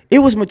 Maturity? It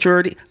was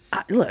maturity.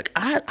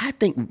 I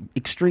think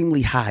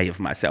extremely high of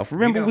myself.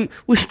 Remember,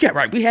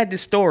 we had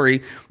this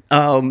story.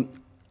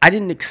 I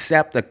didn't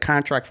accept a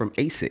contract from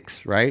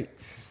ASICS, right?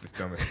 It's the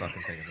dumbest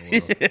fucking thing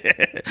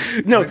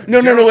in the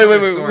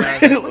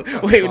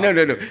world. Wait,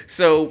 no.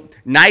 So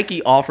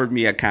Nike offered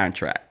me a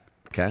contract,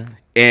 okay?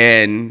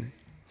 and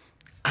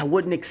I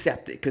wouldn't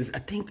accept it because I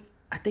think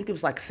it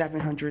was like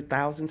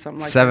 700,000, something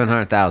like that.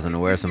 700,000 to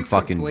wear some You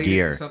fucking conflated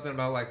gear. to Something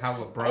about like how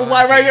LeBron. Oh,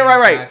 right.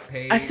 James got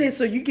paid. I said,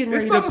 so you getting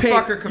This ready to pay?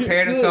 motherfucker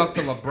compared himself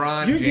to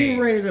LeBron You're James. getting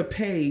ready to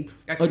pay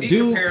That's a me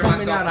dude comparing coming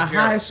myself out to of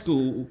Gerald. high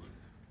school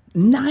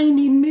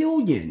 $90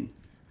 million,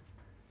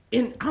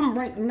 and I'm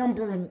ranked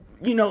number,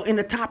 in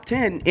the top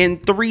 10 in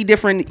 3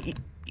 different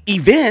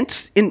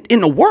events in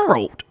the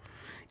world,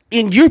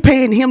 and you're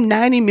paying him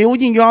 $90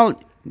 million. Y'all,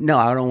 no,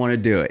 I don't want to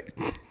do it.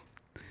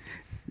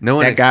 No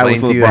one That guy was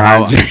explained to you LeBron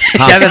how James.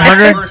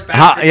 700. Versus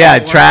basketball Yeah,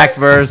 was. track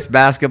versus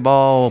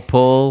basketball,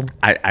 pull.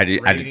 I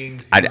didn't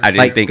Ratings,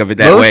 didn't think of it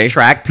that Most way.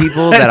 track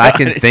people that I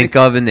can think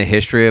of in the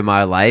history of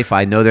my life,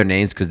 I know their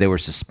names because they were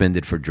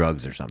suspended for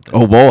drugs or something.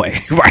 Oh boy,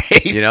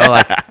 right?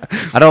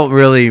 I don't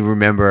really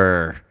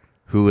remember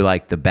who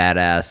like the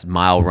badass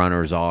mile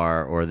runners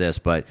are or this,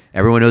 but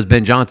everyone knows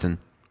Ben Johnson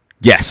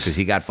because yes.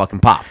 he got fucking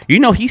popped.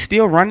 He's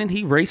still running.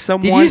 He raced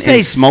someone. Did you say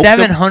and smoked him.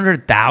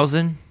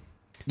 700,000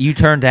 you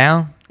turned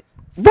down?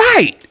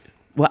 Right.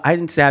 Well, I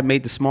didn't say I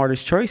made the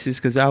smartest choices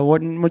because I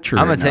wasn't mature.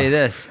 I'm going to tell you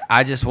enough. this.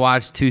 I just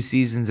watched 2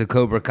 seasons of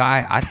Cobra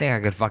Kai. I think I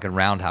could fucking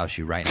roundhouse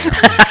you right now.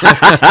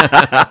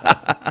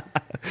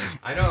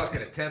 I know I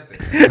could attempt it.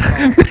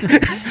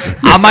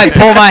 I might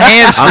pull my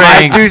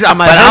hamstring,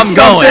 but I'm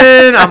going.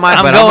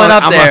 I'm going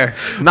up there.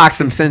 Knock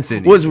some sense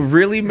in you. What's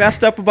really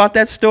messed up about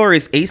that story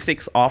is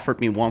ASICS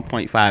offered me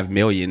 $1.5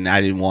 million, and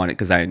I didn't want it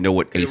because I know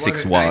what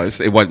ASICS wasn't was.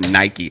 Nike. It wasn't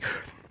Nike.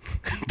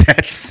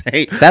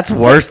 That's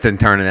worse than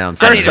turning down.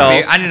 First a off,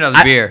 beer. I need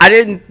another beer. I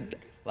didn't.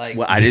 Like,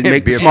 Well, I didn't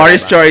make the Beer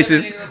smartest bottle.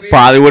 choices. I need a beer.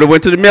 Probably would have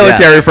went to the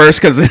military first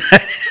because.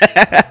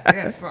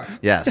 Yeah, fuck.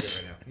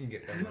 Yes. You can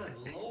get that.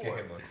 Get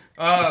him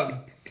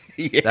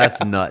one.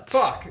 That's nuts.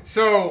 Fuck.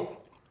 So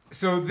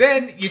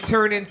then you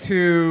turn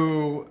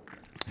into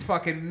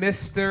fucking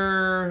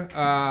Mr.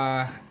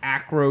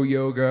 Acro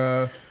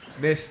Yoga,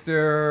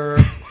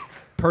 Mr.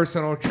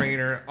 Personal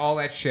Trainer, all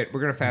that shit.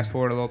 We're gonna fast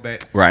forward a little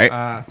bit, Right.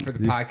 For the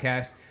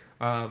podcast.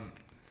 by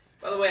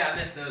the way, I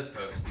missed those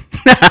posts.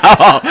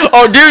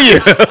 Oh, do you?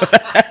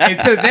 And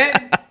so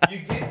then you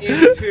get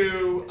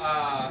into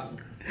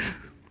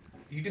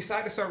you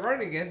decide to start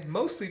running again,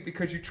 mostly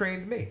because you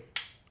trained me.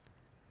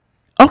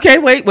 Okay,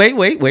 wait.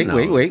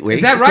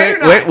 Is that right or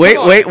not? Wait.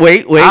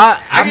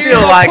 I give you feel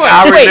a like point.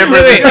 I Wait,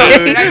 remember wait,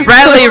 this wait. dude.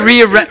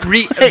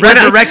 Bradley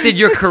resurrected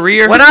your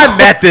career. When I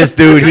met this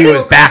dude, he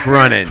was back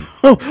running.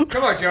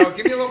 Come on, Gerald.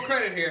 Give me a little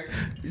credit here.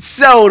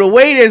 So the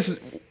way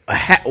this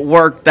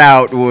worked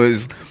out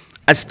was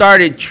I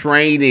started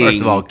training.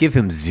 First of all, give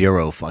him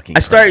zero fucking. I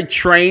started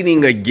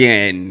training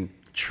again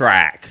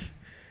track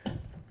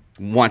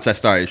once I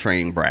started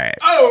training Brad.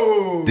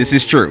 Oh, This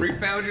is true. we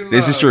found your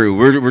This is love. true.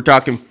 We're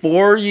talking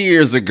 4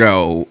 years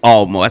ago,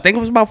 almost. I think it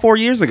was about 4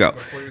 years ago.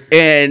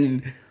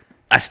 And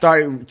I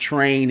started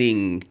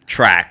training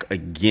track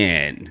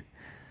again.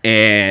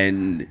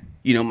 And,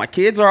 you know, my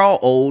kids are all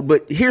old,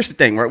 but here's the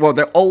thing, right? Well,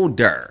 they're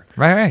older.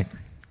 Right.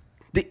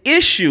 The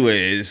issue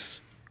is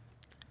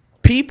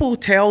people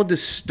tell the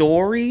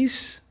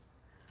stories,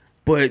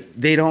 but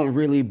they don't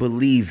really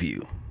believe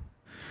you.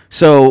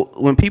 So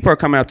when people are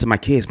coming up to my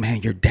kids,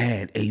 man, your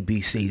dad,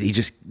 ABC, they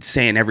just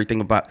saying everything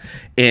about,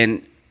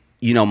 and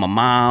you know, my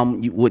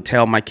mom would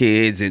tell my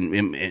kids,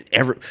 and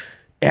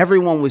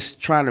everyone was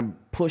trying to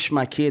push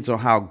my kids on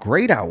how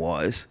great I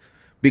was,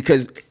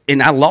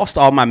 and I lost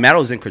all my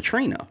medals in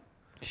Katrina.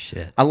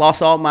 Shit. I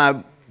lost all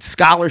my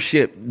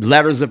scholarship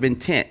letters of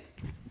intent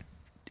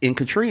in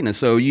Katrina.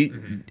 So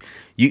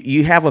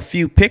you have a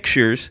few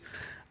pictures.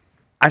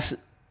 I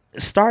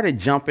started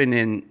jumping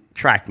in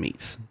track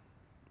meets.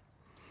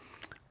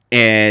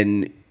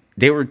 And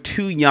they were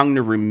too young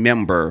to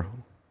remember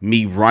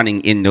me running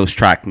in those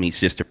track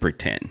meets just to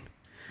pretend.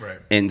 Right.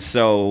 And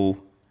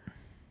so,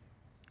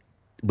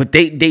 but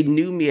they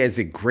knew me as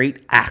a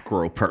great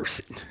acro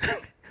person.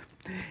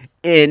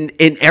 and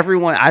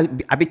everyone,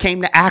 I became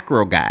the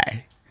acro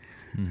guy.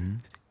 Mm-hmm.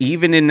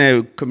 Even in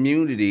the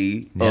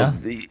community,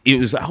 it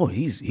was, oh,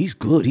 he's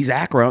good, he's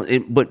acro.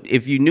 But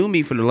if you knew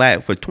me for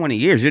 20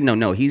 years, you'd know,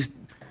 no, he's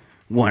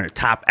one of the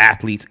top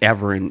athletes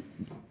ever in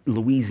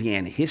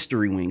Louisiana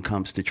history when it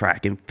comes to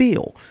track and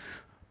field.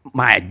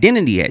 My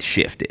identity has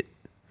shifted.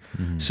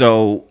 Mm-hmm.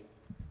 So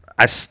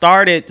I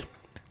started.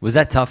 Was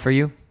that tough for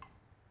you?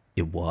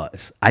 It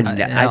was. I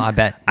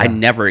bet. I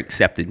never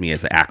accepted me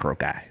as an acro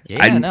guy.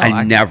 Yeah,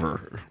 I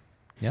never.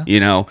 Yeah. You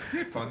know. You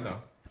had fun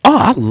though. Oh,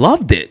 I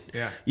loved it.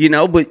 Yeah. You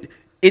know, but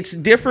it's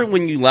different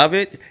when you love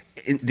it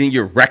and then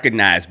you're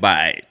recognized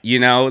by it. You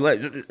know,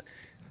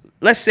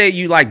 let's say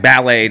you like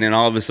ballet and then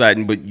all of a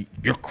sudden, but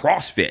you're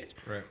CrossFit.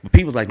 Right. But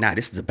people's like, nah,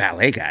 this is a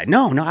ballet guy.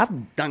 No,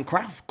 I've done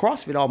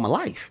CrossFit all my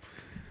life.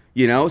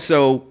 You know,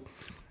 so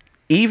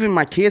even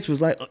my kids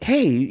was like,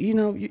 hey, you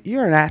know,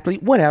 you're an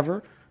athlete,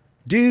 whatever.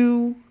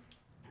 Do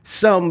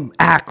some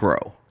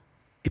acro.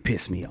 It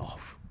pissed me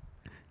off.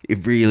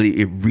 It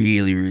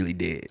really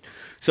did.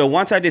 So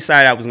once I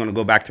decided I was going to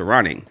go back to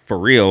running for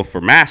real,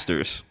 for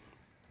masters,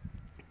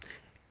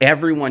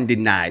 everyone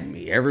denied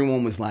me.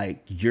 Everyone was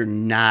like, you're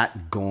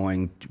not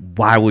going,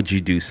 why would you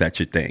do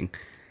such a thing?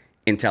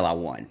 Until I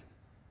won.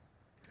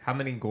 How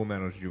many gold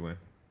medals did you win?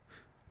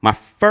 My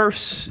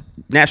first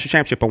national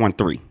championship, I won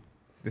 3.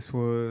 This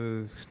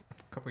was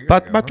a couple years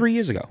ago. About 3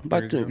 years ago.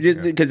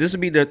 Because this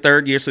would be the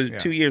third year. So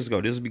 2 years ago,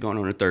 this would be going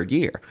on the third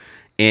year.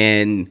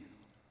 And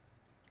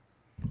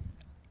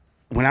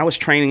when I was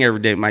training every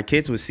day, my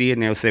kids would see it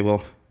and they would say,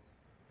 well,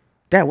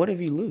 Dad, what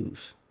if you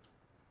lose?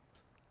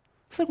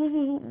 It's like,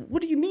 well,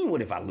 what do you mean,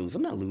 what if I lose?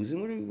 I'm not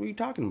losing. What are you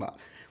talking about?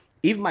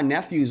 Even my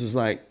nephews was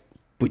like,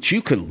 but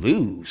you could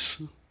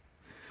lose.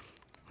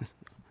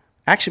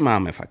 Ask your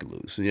mom if I could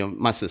lose. You know,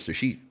 my sister,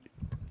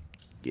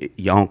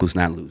 your uncle's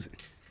not losing.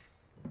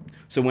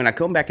 So when I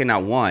come back and I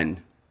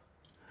won,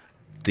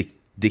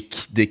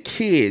 the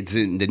kids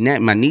and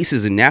my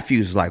nieces and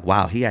nephews was like,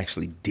 wow, he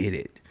actually did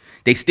it.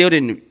 They still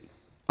didn't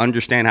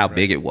understand how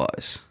big it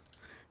was.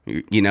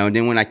 You know, and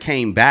then when I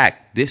came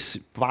back this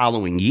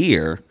following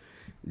year,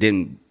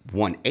 then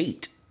won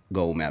 8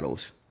 gold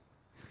medals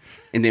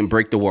and then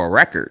break the world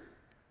record.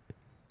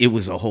 It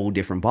was a whole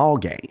different ball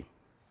game.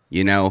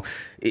 You know,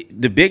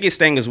 the biggest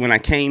thing is when I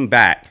came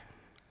back,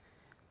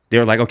 they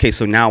were like, okay,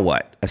 so now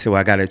what? I said, well,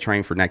 I got to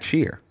train for next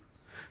year.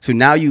 So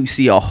now you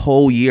see a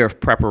whole year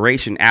of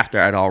preparation after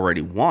I'd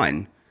already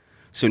won.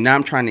 So now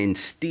I'm trying to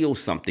instill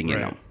something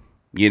in them.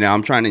 You know,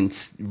 I'm trying to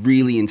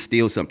really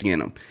instill something in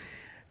them.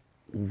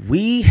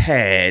 We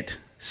had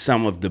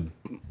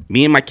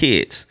me and my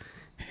kids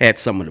had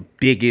some of the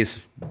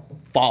biggest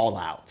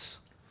fallouts.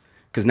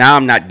 Because now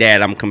I'm not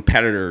dad, I'm a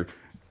competitor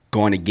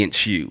going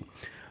against you.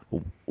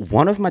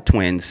 One of my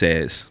twins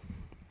says,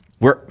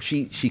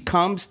 she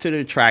comes to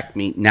the track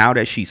meet now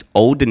that she's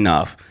old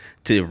enough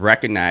to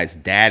recognize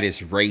dad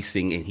is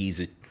racing and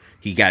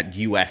he got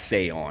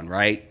USA on,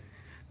 right?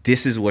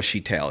 This is what she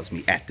tells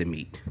me at the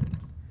meet.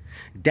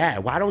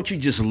 Dad, why don't you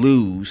just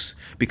lose?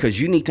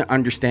 Because you need to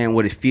understand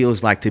what it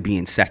feels like to be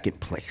in second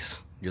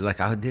place. You're like,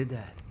 I did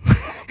that.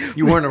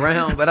 You weren't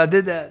around, but I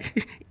did that.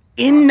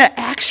 In the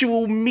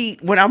actual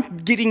meet, when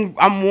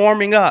I'm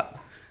warming up,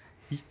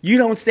 you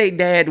don't say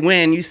dad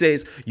win. You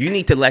says you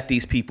need to let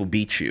these people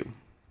beat you.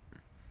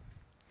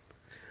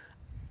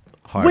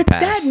 Hard with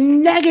pass. that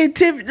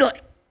negative,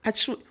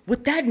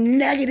 with that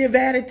negative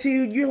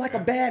attitude, you're like a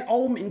bad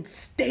omen.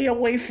 Stay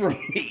away from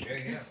me.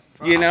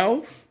 You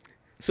know?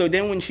 So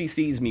then when she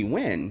sees me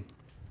win,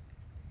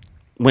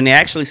 when they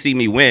actually see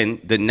me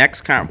win, the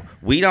next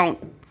we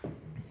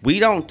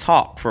don't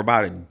talk for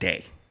about a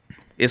day.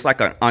 It's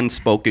like an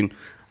unspoken,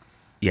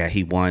 yeah,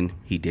 he won,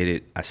 he did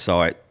it, I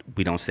saw it.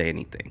 We don't say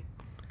anything.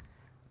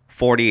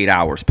 48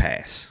 hours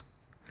pass.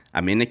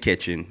 I'm in the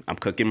kitchen. I'm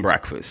cooking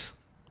breakfast.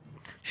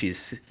 She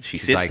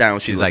sits down.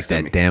 She's like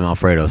that damn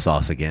Alfredo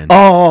sauce again.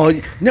 Oh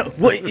no!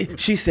 What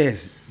she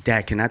says,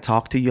 Dad, can I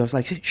talk to you? I was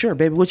like, sure,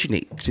 baby. What you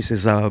need? She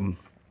says,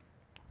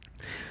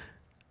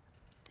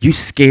 you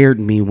scared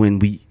me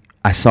when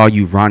I saw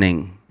you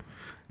running,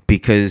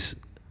 because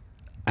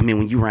I mean,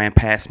 when you ran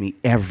past me,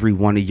 every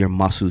one of your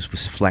muscles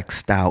was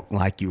flexed out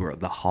like you were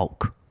the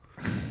Hulk.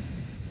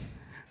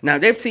 Now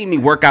they've seen me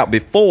work out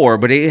before,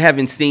 but they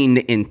haven't seen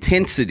the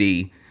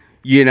intensity.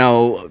 You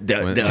know,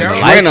 the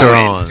lights are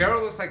on.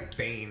 Gerald looks like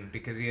Bane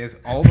because he has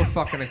all the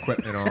fucking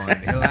equipment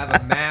on. He'll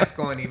have a mask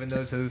on even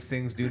though those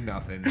things do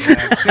nothing. He'll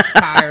have 6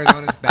 tires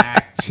on his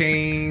back,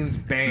 chains,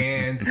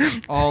 bands,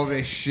 all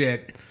this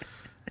shit.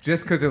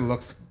 Just because it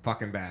looks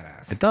fucking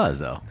badass. It does,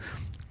 though.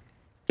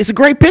 It's a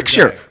great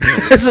picture.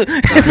 It's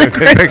a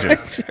great picture.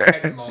 It's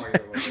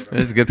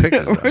a good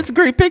picture. It's a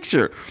great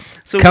picture.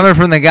 So Coming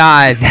from the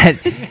guy that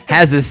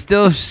has a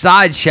still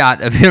side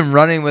shot of him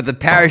running with a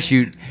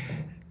parachute,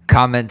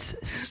 comments,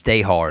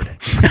 stay hard.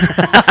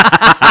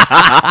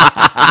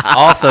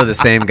 Also the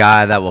same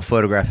guy that will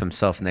photograph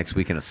himself next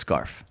week in a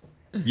scarf.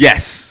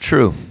 yes,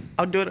 True.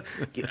 I'll do it.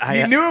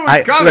 You knew it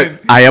was coming.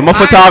 Look, I am a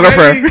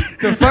photographer. I'm ready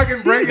to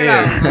fucking bring it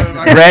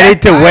out. Ready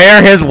to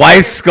wear his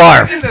wife's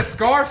scarf. Getting the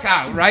scarves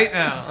out right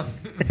now.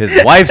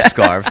 His wife's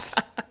scarves.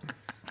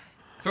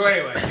 So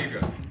anyway, you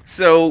go.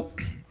 So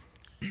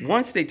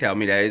once they tell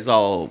me that, it's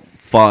all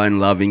fun,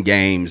 loving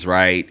games,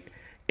 right?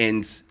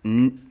 And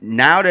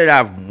now that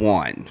I've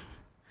won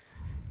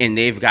and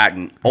they've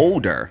gotten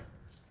older,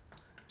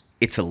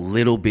 it's a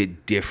little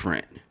bit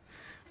different,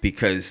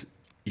 because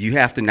you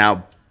have to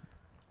now,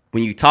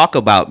 when you talk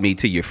about me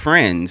to your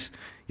friends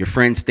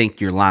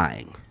think you're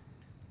lying.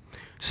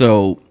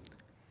 So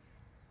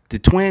the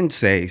twins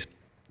say,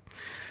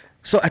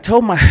 so I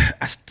told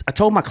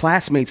my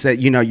classmates that,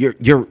 you know, you're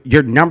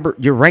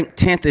ranked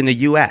 10th in the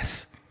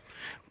US.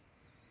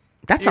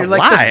 That's a lie.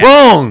 That's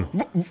wrong.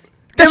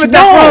 That's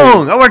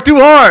wrong. I worked too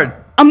hard.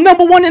 I'm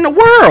number 1 in the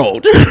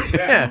world.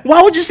 Yeah.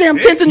 Why would you say I'm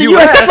 10th in the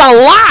US? That's a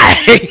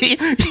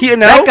lie. You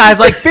know, That guy's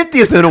like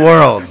 50th in the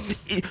world.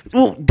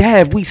 Well,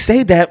 Dad, if we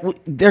say that,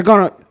 they're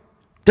not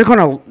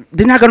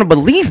gonna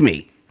believe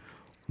me.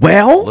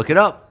 Well, Look it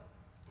up.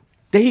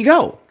 there you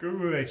go.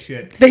 Google that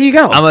shit. There you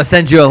go. I'm going to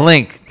send you a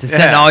link to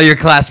send Yeah. all your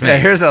classmates. Yeah,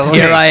 here's a link.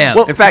 Here I am.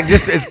 Well, in fact,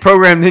 just it's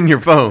programmed in your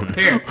phone.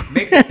 Here,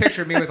 make this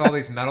picture of me with all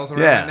these medals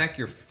around Yeah. my neck.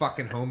 Your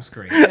fucking home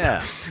screen.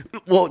 Yeah.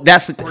 Well,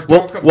 that's Or well.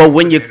 don't come Well, home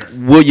when for you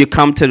dinner. will you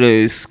come to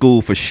the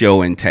school for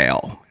show and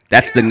tell?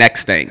 That's the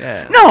next thing.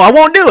 Yeah. No, I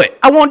won't do it.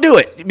 I won't do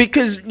it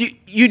because you know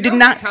how many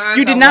denied times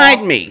you I denied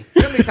walk- me.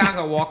 You know how many times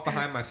I walk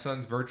behind my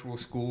son's virtual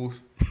school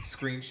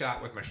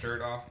screenshot with my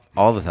shirt off?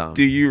 All the time.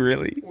 Do you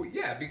really? Well,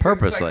 yeah, because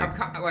Purposely.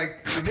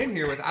 I'm in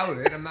here without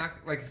it. I'm not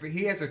like if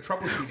he has a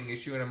troubleshooting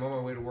issue and I'm on my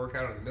way to work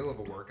out in the middle of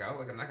a workout.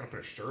 Like I'm not gonna put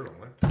a shirt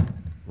on.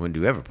 When do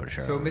you ever put a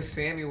shirt So on? Miss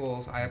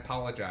Samuels, I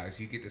apologize.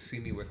 You get to see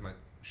me with my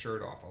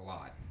shirt off a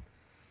lot.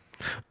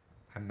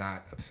 I'm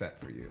not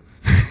upset for you.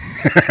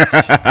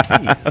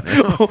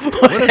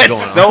 What is going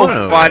so on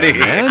over funny.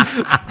 there, man?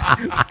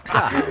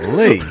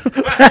 Golly.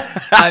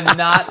 I'm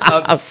not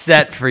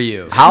upset for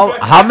you.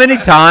 How many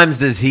times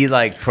does he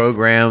like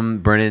program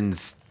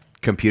Brennan's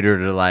computer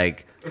to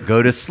like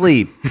go to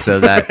sleep so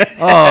that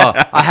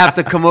I have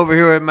to come over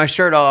here with my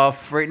shirt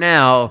off right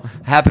now,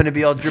 happen to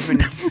be all dripping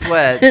in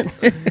sweat.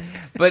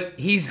 But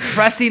he's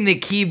pressing the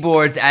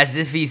keyboards as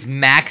if he's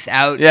max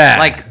out, Yeah.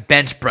 like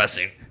bench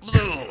pressing.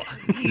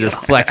 Just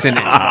flexing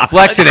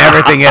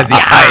everything as he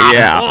types.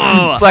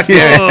 Yeah. Flexing.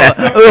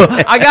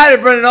 I got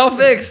it, Brennan, all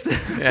fixed.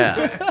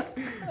 Yeah.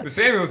 Miss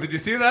Samuels, did you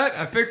see that?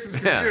 I fixed his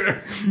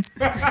computer.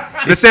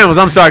 The Samuels,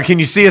 I'm sorry, can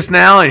you see us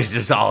now? And he's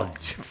just all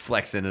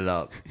flexing it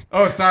up.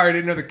 Oh, sorry, I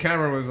didn't know the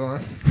camera was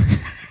on.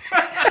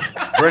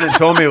 Brennan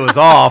told me it was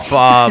off,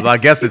 but I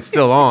guess it's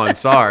still on.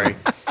 Sorry.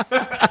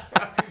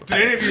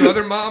 Did any of you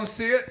other moms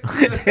see it?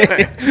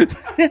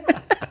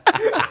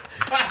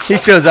 He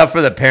shows up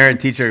for the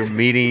parent-teacher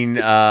meeting,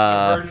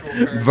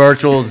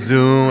 virtual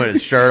Zoom, with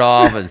his shirt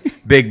off, his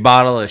big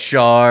bottle of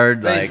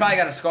Shard. But he's Like, probably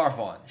got a scarf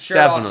on. Shirt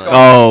Definitely. off, scarf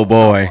Oh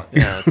boy.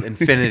 yeah, it's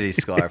infinity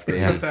scarf. Some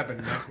Yeah. type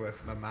of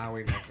necklace, my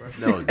Maui necklace.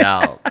 No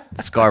doubt.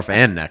 Scarf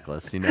and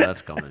necklace. You know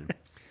that's coming.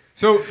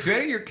 So, do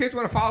any of your kids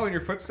want to follow in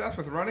your footsteps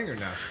with running or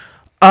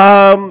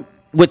no?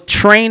 With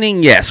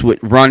training, yes. With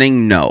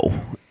running, no.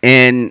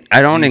 And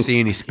I don't Do you see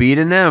any speed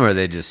in them, or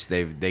they just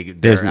they're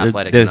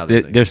athletic there's, in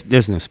other things?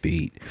 there's no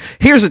speed.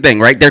 Here's the thing,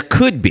 right? There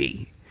could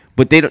be,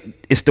 but they don't.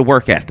 It's the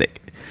work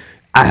ethic.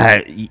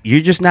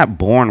 You're just not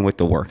born with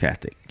the work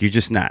ethic. You're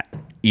just not.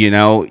 You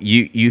know,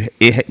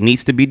 it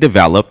needs to be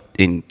developed,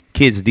 and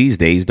kids these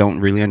days don't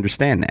really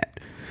understand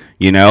that.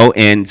 You know,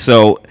 and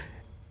so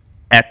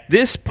at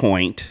this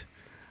point,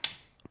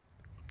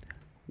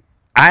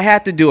 I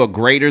had to do a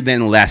greater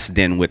than less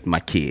than with my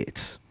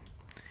kids.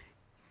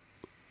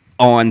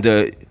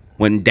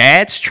 When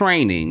dad's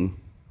training,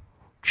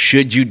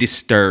 should you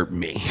disturb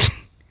me?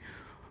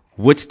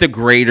 What's the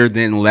greater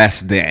than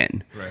less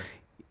than? Right.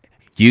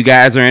 You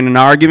guys are in an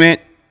argument?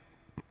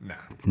 Nah.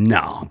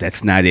 No,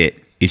 that's not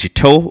it. Is your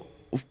toe,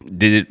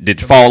 did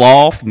it fall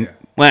off? Yeah.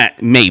 Well,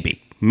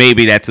 maybe.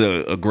 Maybe that's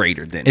a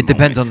greater than. It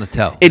depends on the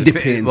toe. It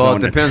depends Well, on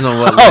it depends on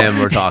what what limb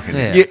we're talking.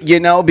 Yeah. You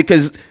know,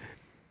 because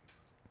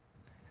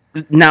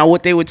now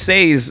what they would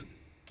say is,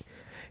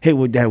 hey,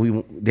 well, Dad,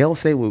 they'll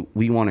say, well,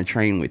 we want to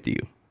train with you.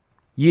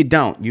 You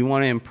don't. You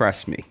want to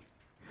impress me.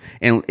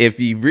 And if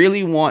you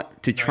really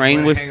want to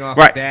train with, hang off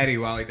right? Daddy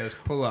while he does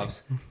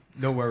pull-ups.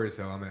 No worries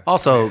though.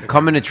 Also,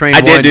 coming to train I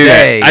one did do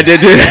day. that. I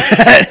did do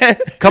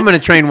that. Coming to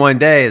train one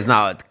day is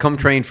not come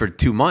train for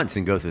 2 months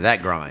and go through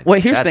that grind. Well,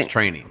 here's the That's thing.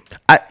 training.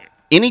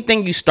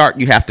 Anything you start,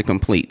 you have to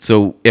complete.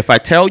 So if I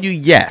tell you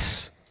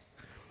yes,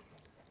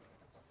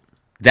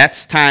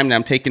 that's time that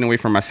I'm taking away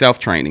from my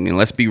self-training. And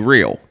let's be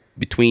real.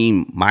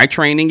 Between my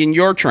training and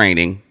your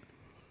training,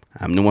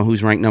 I'm the one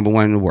who's ranked number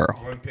 1 in the world.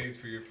 One pays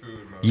for your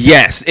food.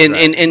 Yes, and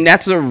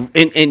that's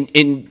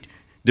and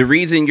the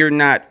reason you're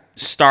not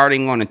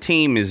starting on a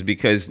team is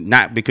because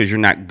you're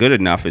not good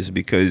enough, is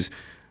because,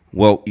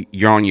 well,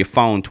 you're on your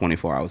phone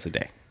 24 hours a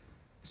day.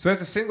 So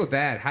as a single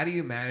dad, how do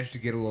you manage to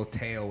get a little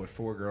tail with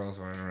 4 girls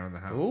running around the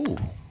house?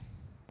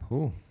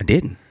 Ooh. I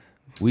didn't.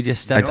 We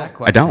just stepped that I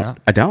question up.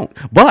 don't.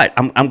 But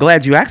I'm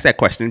glad you asked that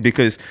question,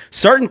 because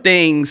certain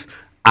things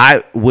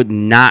I would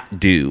not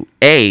do.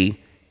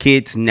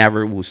 Kids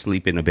never will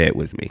sleep in a bed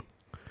with me.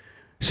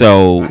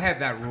 So I have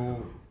that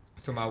rule.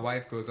 So my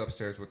wife goes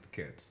upstairs with the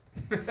kids.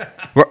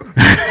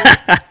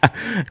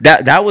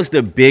 that was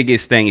the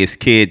biggest thing, is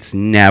kids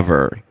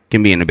never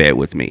can be in the bed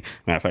with me.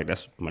 Matter of fact,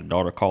 that's my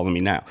daughter calling me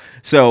now.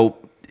 So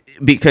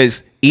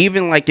because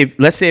even like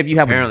let's say if you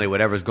have Apparently,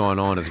 whatever's going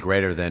on is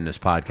greater than this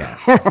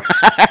podcast.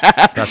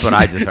 That's what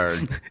I just heard.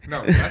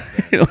 No,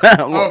 that's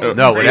that.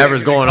 No,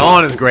 whatever's going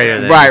on is greater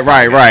than.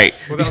 right.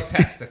 Well, they'll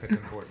text if it's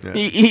important.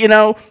 You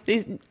know,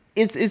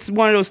 it's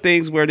one of those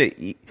things where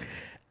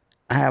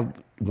I have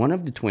one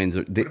of the twins.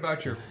 What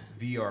about your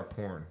VR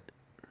porn?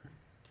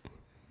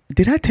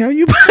 Did I tell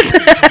you about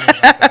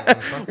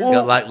that?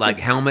 Got like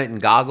helmet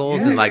and goggles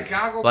Yeah, and like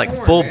goggle like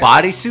porn, full man.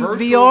 bodysuit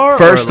Virtual- VR.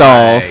 First or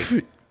off,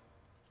 like-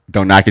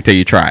 don't knock it till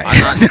you try.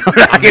 I'm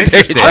Don't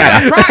interested.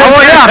 try.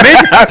 Oh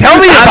yeah, tell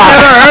me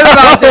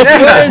about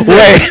it.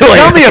 Wait,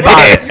 Tell me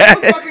about it. You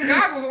put fucking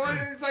goggles on,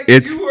 and it's like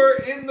you were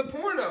in the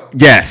porno.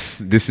 Yes,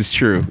 this is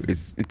true.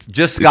 It's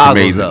Just it's goggles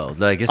amazing. though.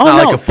 Like it's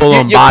not like a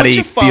full-on You body put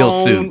your feel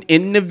phone suit.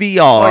 in the VR.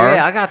 Oh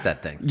yeah, I got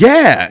that thing.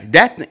 Yeah,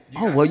 that.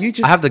 Oh well, you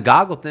just I have the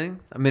goggle thing.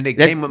 I mean, it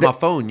That- came with my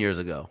phone years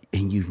ago.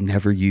 and you've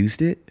never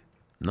used it.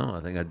 No,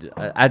 I think I did.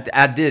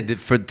 I did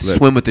for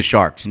swim with the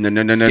sharks. No.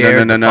 Scared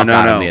the fuck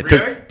out of me. I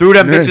Really? threw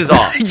them bitches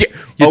off. Yeah,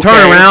 You okay.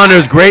 turn around,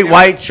 there's great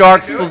white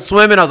sharks do it?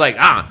 swimming. I was like,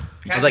 I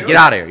was like, do get it.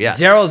 out of here. Yeah.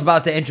 Gerald's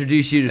about to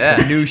introduce you to Yeah.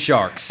 some new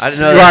sharks. I didn't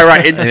know that.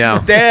 Right. Yeah.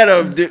 Instead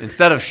of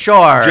Instead of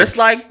sharks, just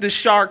like the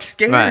shark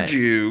scared Right.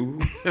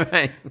 you,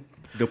 right.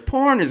 the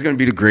porn is going to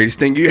be the greatest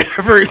thing you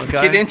ever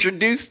get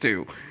introduced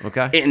to.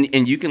 Okay.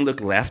 And you can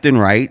look left and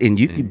right, and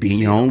you can be in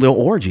your own little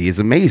orgy. It's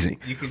amazing.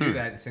 You can do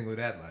that in single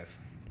dad life.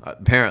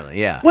 Apparently,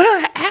 yeah.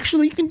 Well,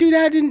 actually, you can do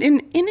that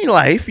in any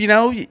life. You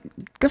know,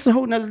 that's a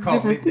whole nother Called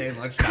different. midday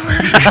lunchtime.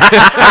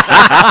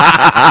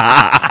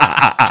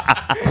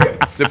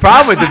 The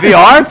problem with the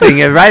VR thing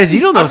is, right, is you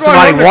don't know if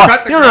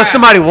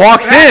somebody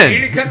walks You in.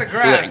 need to cut the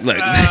grass. Look.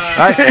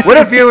 Right? What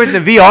if you're in the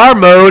VR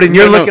mode and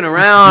you're looking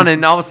around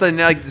and all of a sudden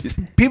like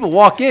people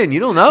walk in? You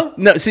don't know.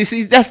 No,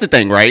 see, that's the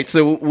thing, right?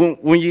 So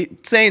when you're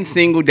saying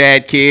single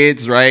dad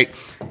kids, right?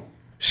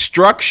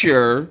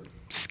 Structure,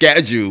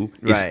 schedule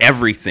is Right.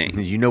 everything.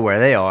 You know where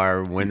they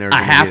are when they're. I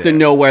gonna have be to there.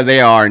 know where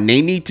they are, and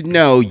they need to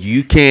know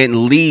you can't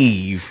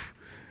leave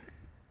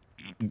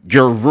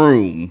your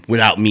room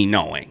without me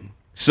knowing.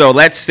 So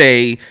let's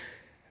say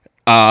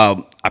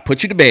I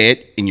put you to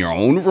bed in your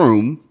own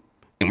room,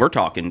 and we're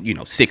talking,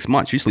 6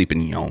 months. You're sleeping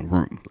in your own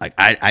room. Like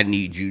I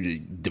need you to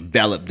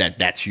develop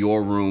that's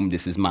your room.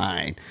 This is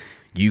mine.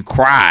 You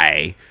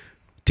cry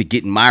to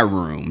get in my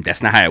room.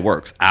 That's not how it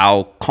works.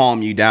 I'll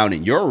calm you down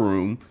in your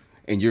room,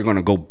 and you're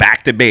gonna go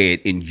back to bed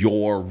in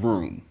your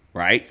room,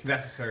 right? It's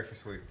necessary for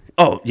sleep.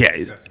 Oh yeah.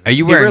 Are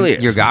you It wearing really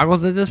is. your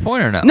goggles at this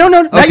point or no? No,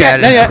 not Okay,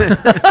 yet, I not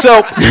didn't yet.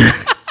 So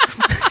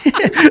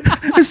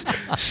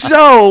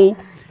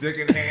Dick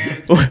in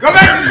hand. Go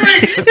back to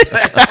sleep.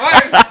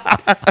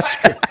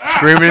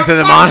 Screaming into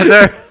the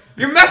monitor.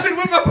 You're messing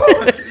with my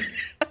porn.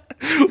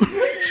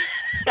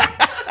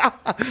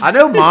 I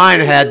know mine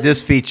had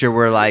this feature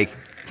where like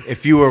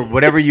if you were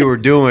whatever you were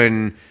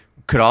doing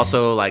could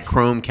also like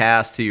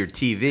Chromecast to your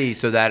TV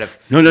so that if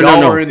no, y'all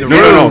were in the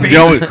room, you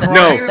don't Crying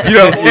want in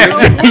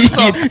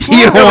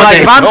the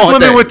like if I'm want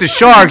swimming that. with the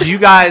sharks, you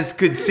guys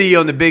could see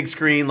on the big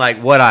screen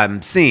like what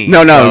I'm seeing.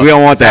 No, So we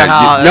don't want that.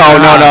 that's No,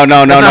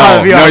 not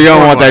how no, VR you don't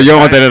porn want that. works, You don't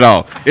want right? that at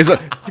all. It's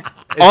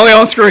only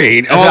on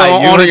screen.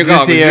 right. You On would your just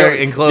goggles. see her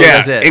enclosed, Yeah,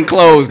 that's it.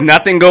 enclosed.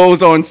 Nothing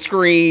goes on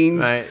screens.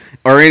 Right.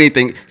 or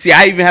anything. See,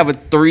 I even have a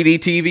 3D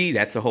TV.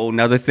 That's a whole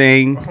nother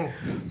thing. Oh,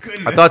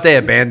 goodness. I thought they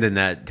abandoned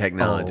that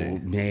technology. Oh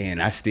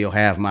man, I still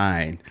have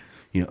mine.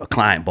 You know, a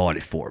client bought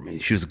it for me.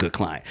 She was a good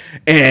client,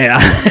 and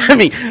I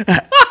mean,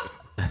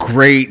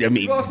 great. I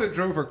mean, You also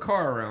drove her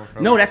car around.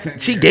 For no, like 10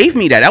 that's she years. gave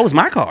me that. That was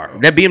my car.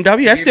 That BMW. That's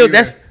She gave still you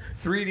that's. a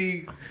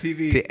 3D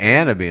TV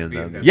And a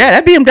BMW. Yeah,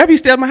 that BMW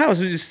still at my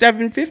house. It was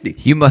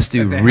 $750. You must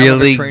do That's a hell of a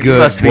really training.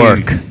 good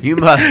work. You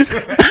must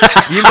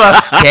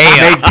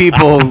make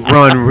people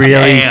run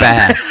really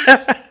fast.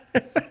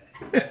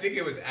 I think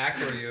it was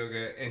acro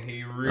yoga, and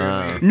he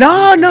really.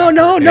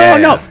 No.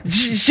 Yeah.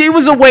 She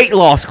was a weight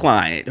loss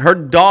client. Her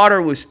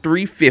daughter was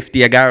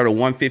 350. I got her to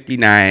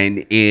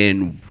 159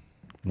 in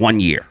 1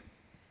 year.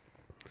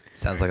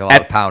 Sounds like a lot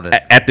of pounding.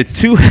 At the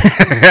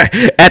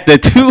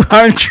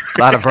 200. A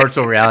lot of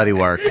virtual reality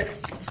work. A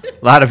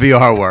lot of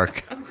VR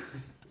work.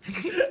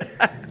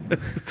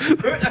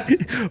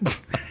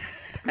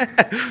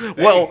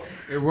 Well,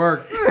 It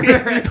worked.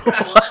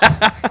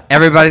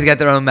 Everybody's got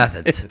their own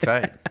methods. That's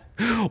right.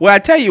 well, I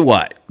tell you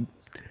what.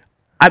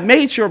 I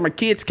made sure my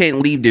kids can't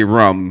leave their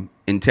room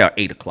until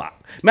 8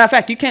 o'clock. Matter of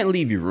fact, you can't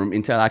leave your room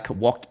until I can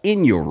walk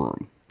in your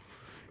room.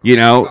 You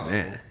know?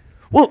 Yeah.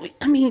 Well,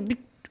 I mean,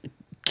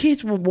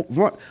 kids will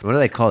run. What do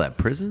they call that?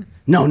 Prison?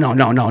 No. No,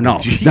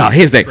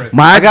 here's the thing.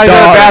 My I gotta go to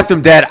the daughter.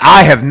 bathroom, Dad.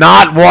 I have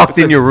not walked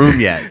in your room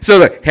yet. So,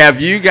 look,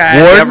 have you guys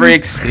Warden? ever They all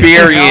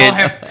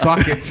experienced? have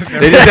buckets. In their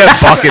They just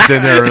have buckets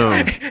in their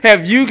room.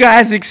 Have you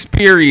guys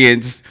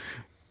experienced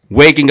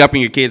waking up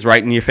and your kids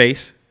right in your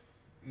face?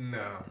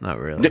 No. Not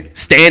really.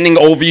 Standing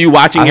over you,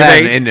 watching I've your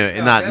had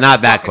face?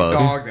 not that fucking close.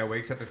 Dog that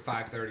wakes up at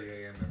 5:30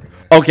 a.m. every day.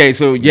 Okay,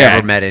 so yeah,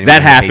 Never met anyone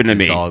that who happened hates to his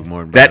me. dog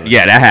more than That Bradley.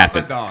 yeah, that I'm a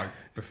happened. dog,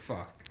 but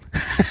fuck.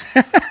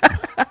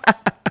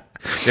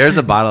 There's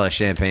a bottle of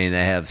champagne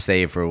they have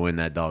saved for when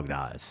that dog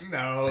dies.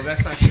 No,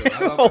 that's not true.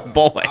 I love Oh,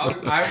 my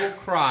dog. boy. I will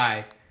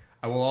cry.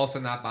 I will also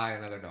not buy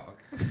another dog.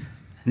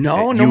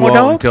 No You more won't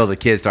dogs. until the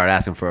kids start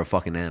asking for a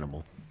fucking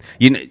animal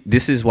You know,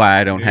 this is why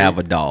I don't have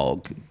a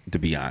dog. To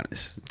be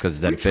honest, because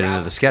it doesn't fit into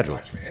Travel the too schedule.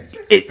 much, man.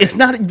 it's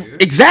not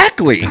dude.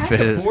 exactly. I have Fit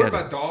to in the board schedule.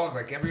 about dogs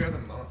like every other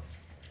month.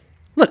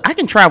 Look, I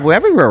can travel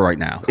everywhere right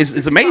now.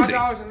 It's amazing.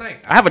 $5 a night.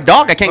 I have a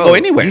dog. I can't go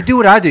anywhere. You do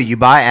what I do. You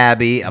buy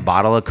Abby a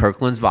bottle of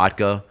Kirkland's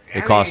vodka. It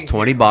Abby costs ain't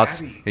 $20,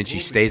 here. Abby and she will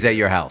be stays at here.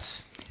 your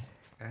house.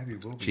 Abby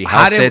will be. She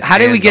How house did sits how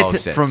did we and get dog to,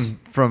 sits.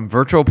 from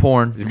virtual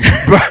porn to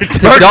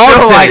Virtual,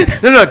 dog like,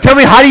 sitting? no. Tell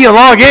me, how do you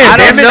log in? I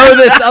damn don't it? know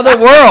this other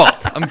world.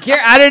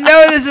 I didn't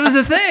know this was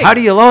a thing. How do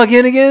you log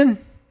in again?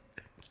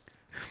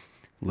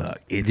 Look,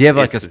 it's, Do you have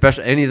like a it's-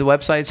 special any of the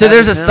websites? So have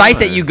there's it a now, site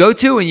that or- you go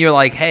to and you're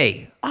like,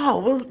 hey, Oh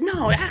well,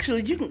 no.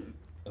 Actually, you can.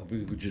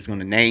 We were just going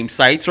to name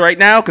sites right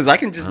now because I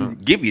can just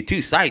give you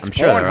two sites. I'm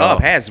sure they're all,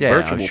 Pornhub has yeah,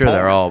 virtual I'm sure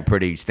they're porn. all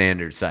pretty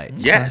standard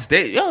sites. Yes,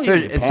 they. Oh, So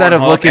you can instead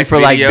of Pornhub, looking for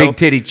like Xvideo, big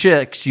titty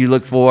chicks, you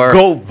look for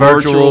Go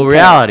virtual virtual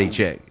reality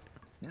chick.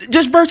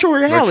 just virtual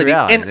reality,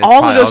 reality. and It's all of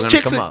probably those all gonna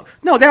chicks. come Are, up.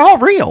 no, they're all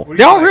real. What do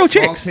They're you all like, real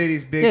small chicks.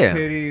 titties, big Yeah.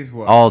 titties,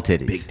 what? All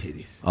titties. Big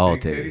titties. All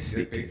Big titties.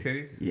 titties. Big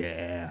titties.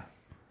 Yeah.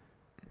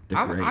 They're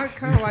I great.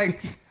 kind of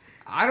like.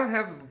 I don't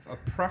have a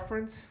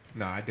preference.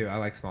 No, I do. I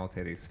like small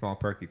titties, small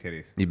perky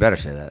titties. You better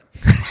say that.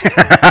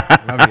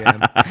 Love you,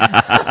 Em.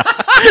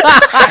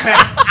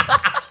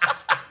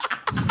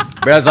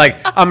 Brad's like,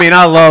 I mean,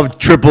 I love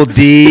triple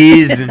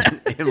D's, and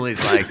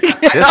Emily's like, this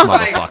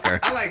motherfucker.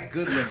 I like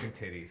good-looking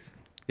titties.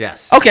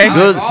 Yes. Okay, I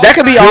good. like all That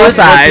could be sizes.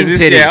 all Good-looking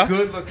sizes. titties. Yeah.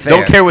 Good-looking.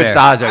 Don't care what fair.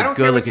 size I are don't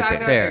good care what looking size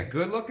titties. I Fair. get.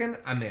 Good-looking,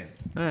 I'm in.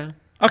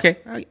 Okay,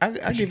 I But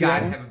give you you that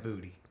gotta one. have a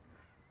booty.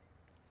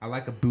 I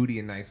like a booty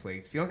and nice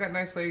legs. If you don't got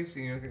nice legs,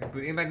 you don't get a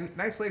booty. And by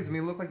nice legs, I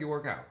mean look like you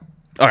work out.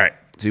 All right.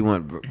 So you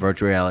want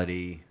virtual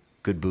reality,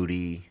 good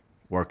booty,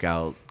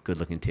 workout, good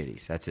looking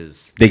titties. That's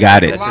his. They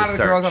got A it. lot of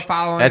the girls are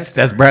following. That's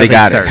Instagram. Bradley's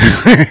got search.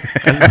 it.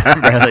 That's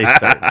Bradley's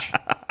search.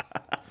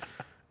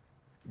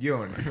 You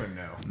don't even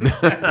know.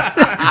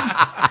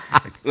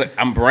 Look,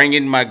 I'm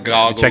bringing my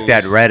goggles. Check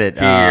that Reddit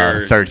here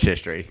search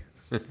history.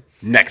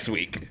 next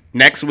week.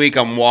 Next week,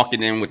 I'm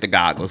walking in with the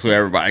goggles so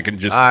everybody can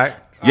just. All right.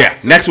 Yeah, All right,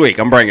 so- next week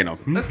I'm bringing them.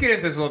 Let's get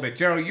into this a little bit.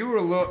 Gerald, you were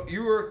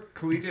a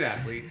collegiate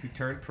athlete who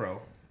turned pro.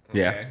 Okay?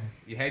 Yeah.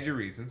 You had your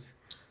reasons.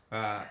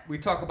 We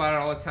talk about it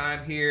all the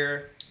time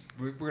here.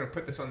 We're going to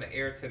put this on the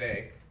air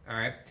today. All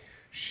right.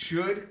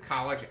 Should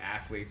college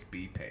athletes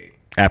be paid?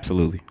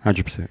 Absolutely,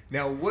 100%.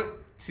 Now, what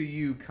to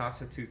you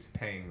constitutes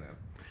paying them?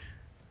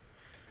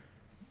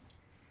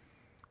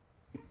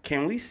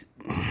 Can we?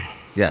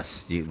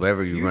 Yes.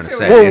 Whatever you You want to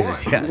say say. what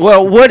is you yes. want.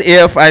 Well, what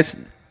if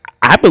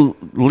I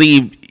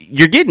believe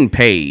you're getting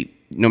paid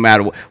no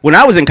matter what. When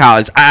I was in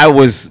college,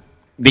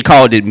 they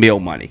called it meal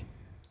money.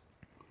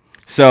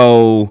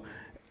 So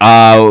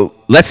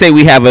let's say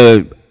we have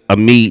a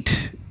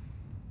meet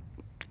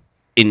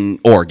in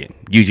Oregon,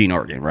 Eugene,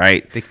 Oregon,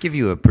 right? They give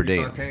you a per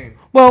diem. Fontaine.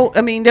 Well,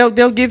 I mean,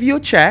 they'll give you a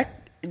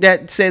check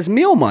that says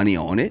meal money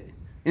on it,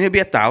 and it'll be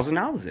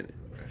 $1,000 in it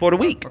for the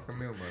week. Fucking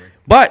meal money.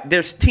 But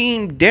there's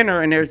team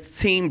dinner and there's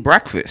team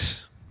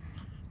breakfast.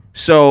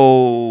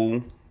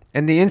 So,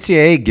 And the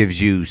NCAA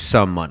gives you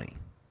some money.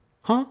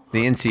 huh?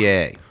 The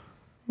NCAA.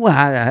 Well,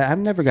 I've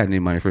never got any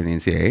money for the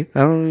NCAA.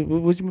 I don't know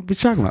what you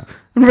talking about.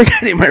 I've never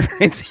got any money for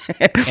the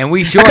NCAA. And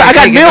we sure I got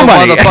taking meal no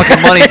money.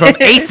 motherfucking money from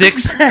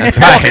ASICs.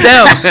 Fuck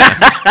them.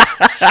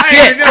 I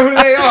don't even know who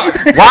they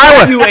are.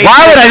 Why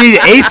would I need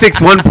ASICs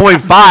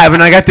 1.5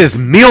 and I got this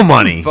meal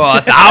money? For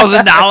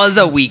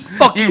 $1,000 a week.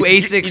 Fuck you,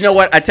 ASICs. You know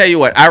what? I tell you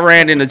what. I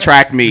ran in a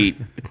track meet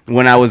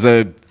when I was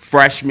a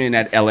freshman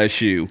at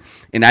LSU,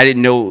 and I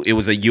didn't know it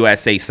was a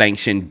USA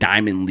sanctioned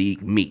Diamond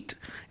League meet,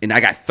 and I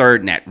got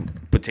third in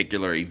that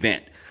particular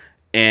event.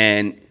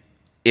 And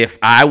if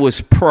I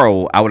was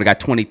pro, I would have got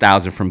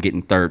 $20,000 from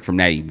getting third from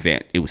that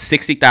event. It was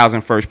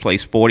 $60,000 first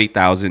place,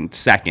 $40,000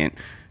 second,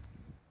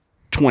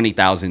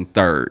 $20,000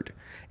 third,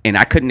 and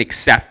I couldn't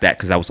accept that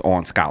because I was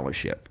on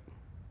scholarship.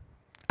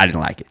 I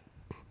didn't like it.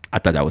 I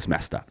thought that was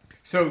messed up.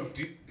 So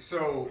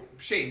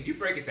Shane, you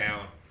break it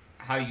down.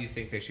 How you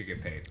think they should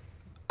get paid?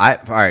 All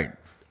right.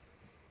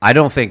 I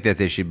don't think that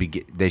they should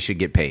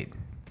get paid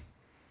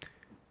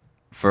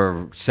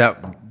for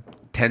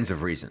tens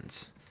of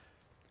reasons.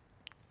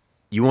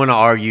 You want to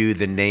argue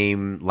the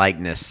name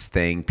likeness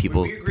thing,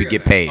 people We agree could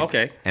get on that. paid.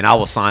 Okay. And I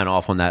will sign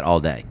off on that all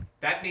day.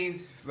 That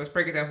means, let's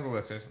break it down for the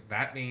listeners.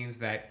 That means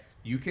that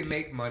you can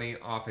make money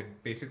off of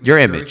basically Your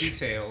jersey image.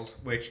 sales,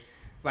 which,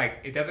 like,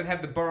 it doesn't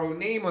have the borough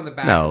name on the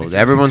back. No, of the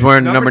everyone's jersey.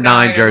 wearing There's number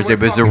 9 jersey, but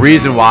there's a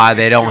reason why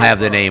they don't have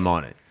the name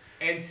on it.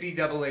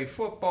 NCAA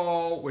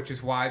football, which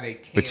is why they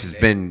can't. Which has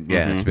been,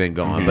 it's been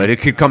going. But it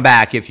could come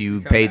back if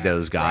you paid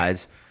those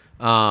guys.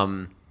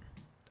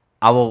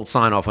 I will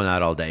sign off on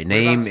that all day.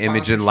 Name,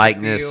 image, and sponsorship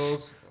likeness.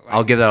 deals?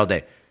 I'll give that all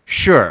day.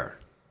 Sure.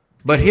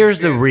 But here's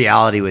the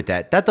reality with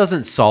that. That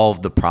doesn't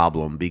solve the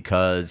problem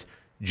because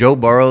Joe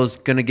Burrow's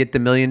going to get the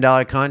 $1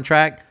 million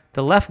contract.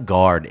 The left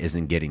guard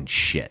isn't getting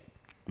shit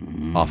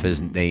off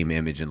his name,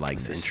 image, and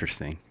likeness. That's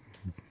interesting.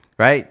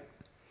 Right?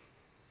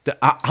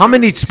 How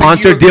many so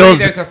sponsor you agree deals?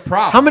 there's a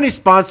problem? How many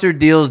sponsor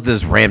deals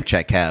does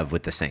Ramczyk have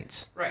with the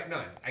Saints? Right,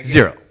 none. I get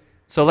Zero. it.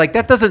 So like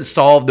that doesn't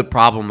solve the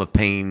problem of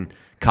paying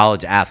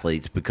college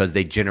athletes because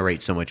they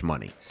generate so much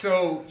money.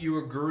 So you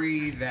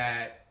agree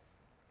that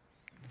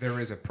there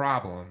is a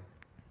problem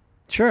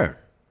Sure.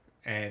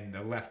 and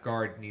the left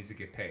guard needs to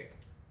get paid.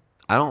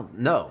 I don't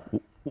know.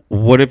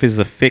 What if it's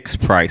a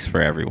fixed price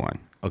for everyone?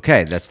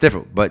 Okay, that's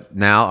different. But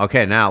now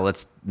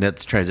let's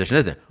transition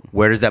into it.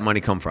 Where does that money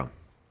come from?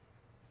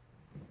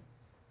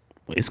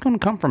 It's going to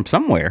come from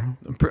somewhere.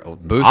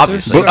 Boosters.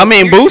 Obviously. I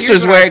mean, Here's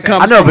boosters what where I'm it saying.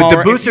 comes I know, from. but the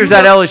already. boosters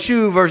at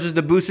LSU versus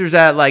the boosters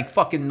at like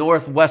fucking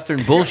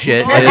Northwestern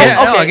bullshit. Yeah, is-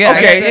 no, okay, again,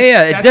 okay.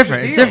 yeah, it's That's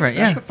different. the It's deal. different.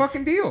 That's Yeah. the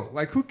fucking deal.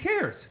 Like, who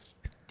cares?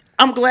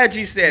 I'm glad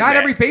you said Not that.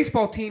 every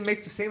baseball team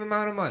makes the same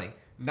amount of money.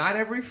 Not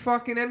every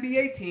fucking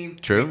NBA team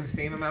True. makes the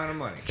same amount of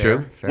money.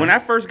 True. When I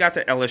first got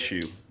to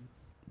LSU,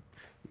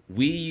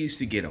 we used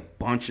to get a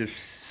bunch of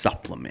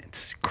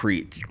supplements,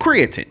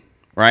 creatine,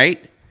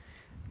 right?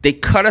 They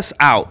cut us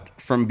out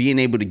from being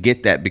able to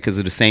get that because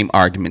of the same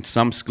argument.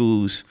 Some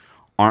schools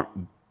aren't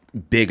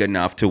big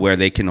enough to where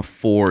they can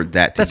afford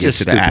that to That's get just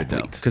to the stupid though.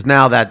 athletes. Because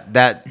now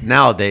that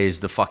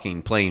nowadays the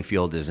fucking playing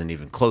field isn't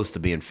even close to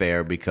being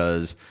fair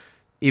because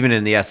even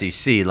in the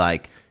SEC,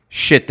 like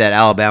shit that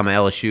Alabama,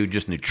 LSU,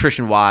 just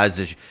nutrition wise,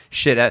 is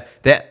shit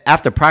that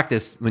after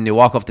practice when they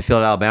walk off the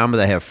field at Alabama,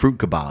 they have fruit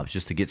kebabs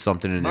just to get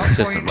something in their My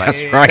system. point Like,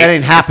 is- that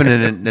ain't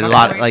happening in a My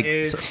lot of point like.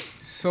 is,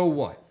 so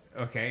what?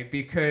 Okay,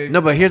 because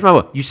No, but here's my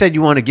point. You said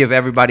you want to give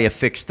everybody a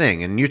fixed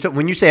thing, and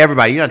when you say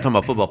everybody, you're not talking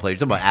about football players.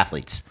 You're talking about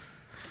athletes,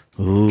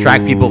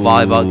 track people,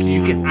 volleyball. 'Cause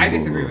you get I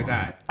disagree with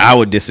that. I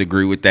would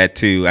disagree with that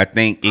too. I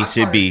think I'm it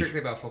should talking be. strictly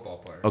about football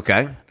players.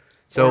 okay. Or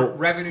So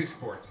revenue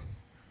sports,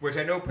 which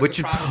I know puts which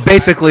a problem in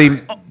basically the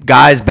back of my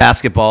guys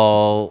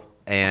basketball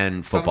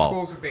and Some football.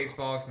 schools with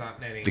baseball, it's not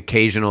many. The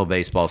occasional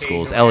baseball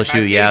schools, Occasional. LSU, By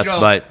yes, occasional,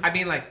 but I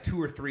mean like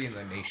 2 or 3 in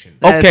the nation.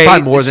 Okay, it's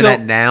probably more than so-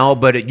 that now.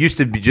 But it used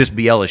to just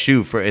be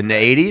LSU for in the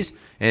 '80s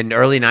and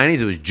early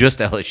 '90s. It was just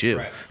LSU.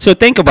 Right. So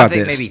think I about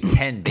think this. maybe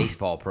 10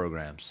 baseball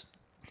programs,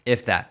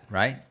 if that,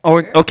 right?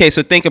 Okay,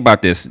 so think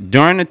about this.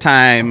 During the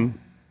time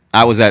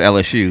I was at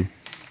LSU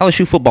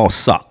football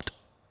sucked.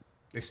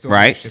 They still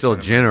Right. make shit Still ton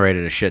of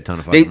generated a shit ton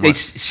of They fucking money.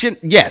 should,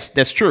 yes,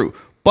 that's true.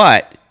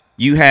 But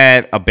you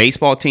had a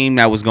baseball team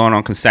that was going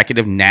on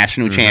consecutive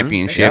national money.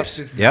 championships.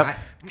 That does Yep.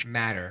 not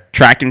matter.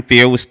 Track and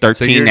field was So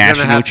 13 you're gonna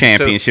national have to-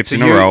 championships so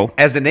in a you're- row.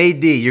 As an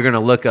AD, you're gonna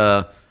look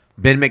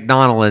Ben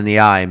McDonald in the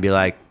eye and be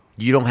like,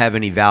 "You don't have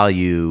any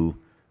value.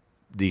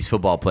 These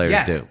football players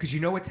Yes, do." because you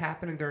know what's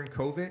happening during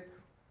COVID?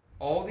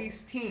 All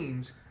these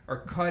teams are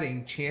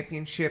cutting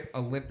championship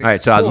Olympic All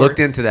right, so I looked sports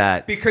into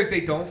that. because they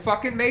don't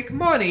fucking make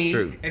money,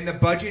 True. and the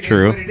budget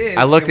True. is what it is.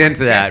 I looked and when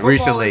into that football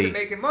recently. Isn't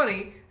making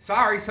money.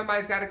 Sorry,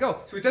 somebody's got to go.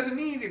 So it doesn't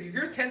mean if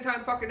you're a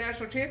 10-time fucking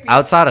national champion.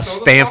 Outside of so the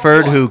fuck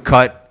Stanford, what? who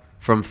cut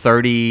from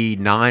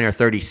 39 or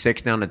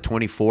 36 down to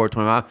 24,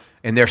 25,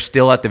 and they're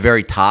still at the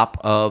very top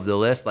of the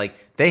list. Like,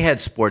 they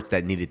had sports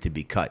that needed to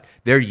be cut.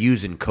 They're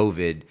using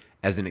COVID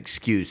as an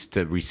excuse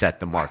to reset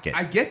the market.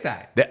 I get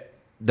that.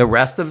 The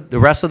rest of the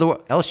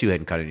world, LSU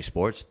hadn't cut any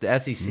sports. The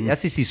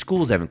SEC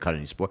schools haven't cut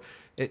any sport.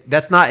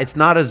 It's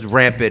not as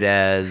rampant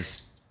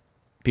as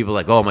people are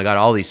like, oh my God,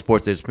 all these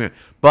sports disappearing.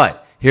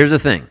 But Here's the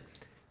thing.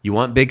 You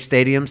want big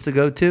stadiums to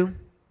go to?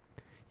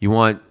 You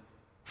want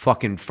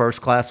fucking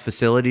first-class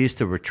facilities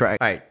to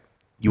retract? All right.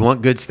 You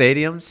want good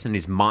stadiums and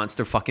these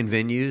monster fucking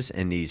venues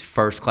and these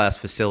first-class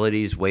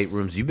facilities, weight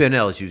rooms. You've been to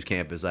LSU's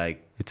campus,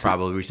 like, it's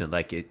probably recent.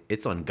 Like,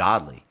 it's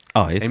ungodly.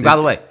 Oh, and by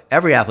the way,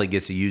 every athlete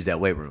gets to use that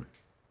weight room,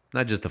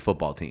 not just the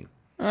football team.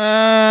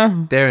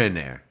 They're in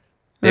there.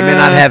 They may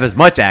not have as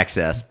much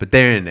access, but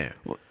they're in there.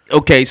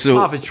 Okay, so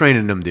Office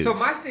training them dudes. So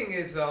my thing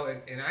is though,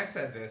 and I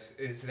said this,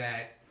 is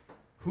that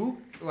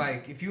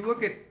if you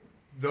look at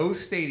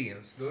those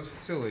stadiums, those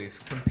facilities,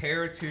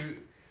 compared to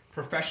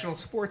professional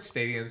sports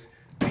stadiums,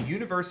 the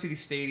university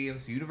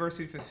stadiums, the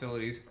university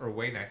facilities are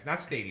way nice. Not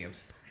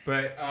stadiums,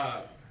 but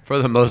for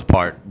the most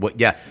part,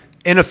 NFL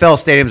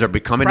stadiums are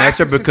becoming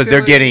nicer because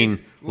they're getting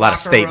a lot of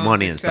state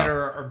money and stuff.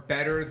 Are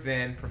better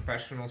than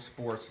professional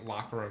sports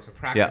locker rooms and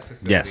practice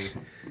facilities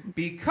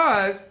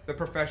because the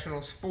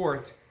professional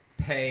sports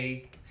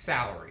pay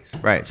salaries.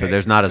 Right, so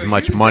there's not as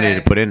much money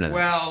to put into that.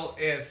 Well,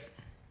 if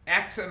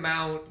X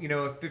amount,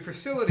 if the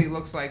facility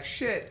looks like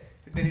shit,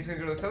 then he's going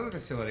to go to this other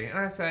facility. And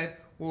I said,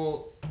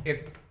 well,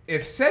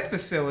 if said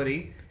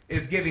facility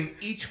is giving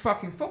each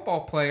fucking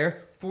football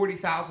player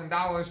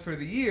 $40,000 for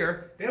the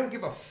year, they don't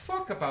give a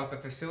fuck about the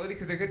facility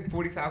because they're getting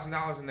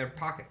 $40,000 in their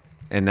pocket.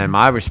 And then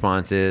my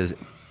response is,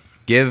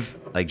 give,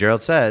 like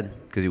Gerald said,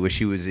 because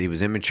he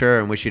was immature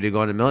and wish he'd have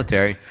gone to the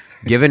military.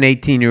 Give an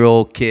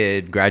 18-year-old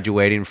kid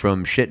graduating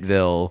from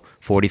Shitville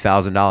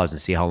 $40,000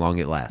 and see how long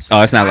it lasts.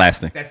 Oh, it's not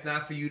lasting. That's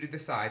not for you to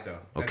decide, though.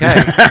 Okay.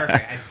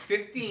 At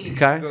 15,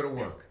 Okay. you go to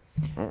work.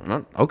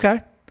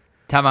 Okay.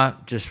 Time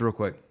out, just real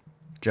quick.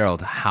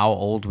 Gerald, how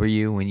old were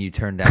you when you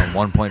turned down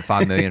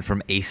 $1.5 million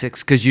from ASICS?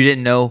 Because you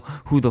didn't know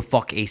who the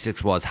fuck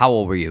ASICS was. How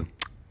old were you?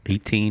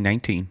 18,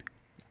 19.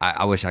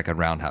 I wish I could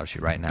roundhouse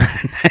you right now.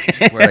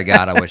 Swear to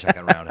God, I wish I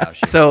could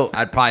roundhouse you. So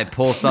I'd probably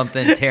pull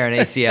something, tear an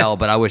ACL,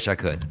 but I wish I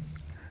could.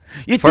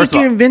 You First think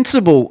you're of all-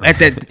 invincible at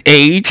that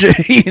age?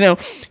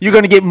 You're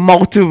going to get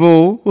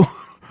multiple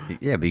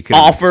yeah, but you could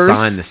offers.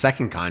 sign the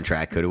second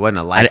contract. It wasn't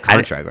a life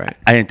contract, right?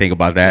 I didn't think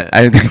about that.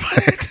 I didn't think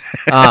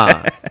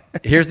about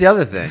it. Here's the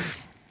other thing.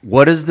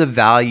 What is the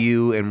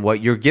value in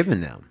what you're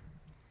giving them?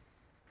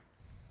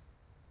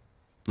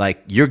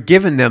 Like, you're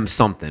giving them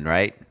something,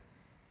 right?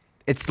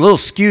 It's a little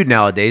skewed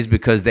nowadays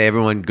because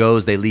everyone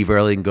goes, they leave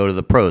early and go to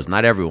the pros.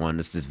 Not everyone.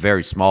 It's this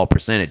very small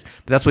percentage.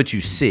 But that's what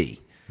you see,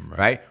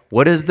 right?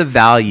 What is the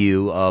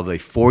value of a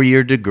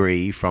 4-year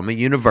degree from a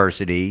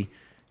university,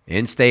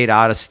 in-state,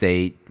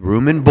 out-of-state,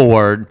 room and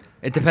board?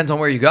 It depends on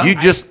where you go. You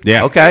just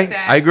Yeah. okay.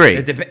 I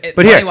agree. But here,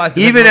 money-wise, depends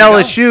even where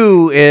you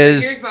go. LSU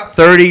is Here's my-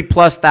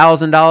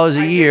 $30,000+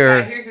 a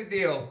year. Here's the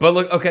deal. But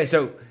look, okay,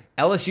 so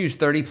LSU's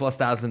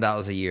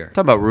 $30,000+ a year.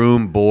 Talk about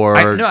room, board,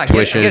 I get it,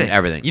 tuition, I get it.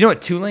 everything. You know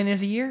what Tulane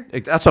is a year?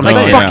 That's what I'm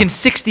Like saying. fucking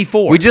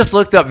 64. We just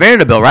looked up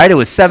Vanderbilt, right? It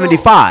was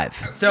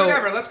 75. So-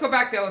 Whatever. Let's go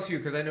back to LSU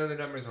because I know the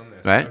numbers on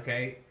this. Right.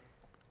 Okay.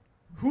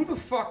 Who the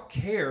fuck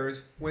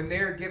cares when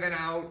they're giving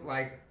out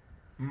like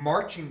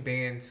marching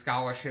band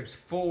scholarships,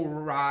 full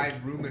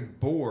ride, room and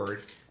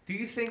board? Do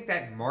you think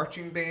that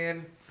marching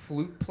band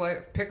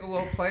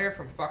piccolo player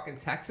from fucking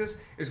Texas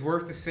is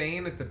worth the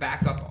same as the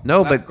backup?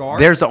 No, left but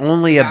guard there's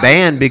only a out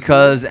ban of the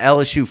because school?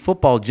 LSU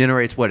football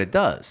generates what it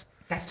does.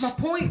 That's my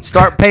point.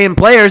 Start paying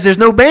players, there's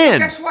no ban.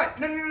 Guess what?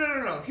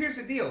 No. Here's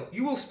the deal.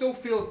 You will still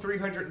field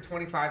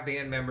 325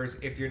 band members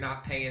if you're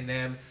not paying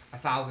them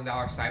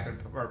 $1,000 stipend.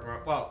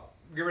 Well,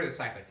 get rid of the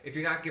stipend. If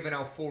you're not giving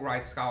out full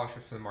ride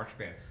scholarships for the marching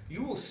band,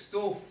 you will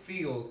still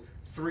field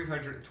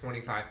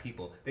 325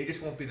 people. They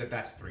just won't be the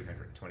best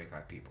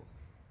 325 people.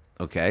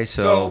 Okay,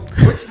 So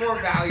what's more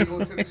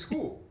valuable to the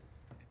school?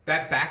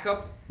 That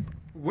backup?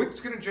 What's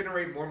going to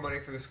generate more money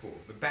for the school?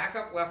 The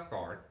backup left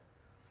guard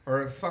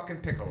or a fucking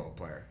piccolo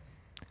player?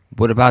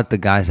 What about the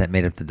guys that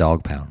made up the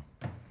dog pound?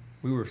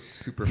 We were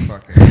super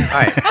fucking... all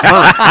right.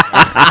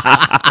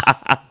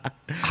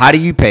 How do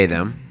you pay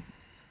them?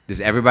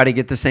 Does everybody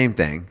get the same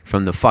thing?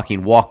 From the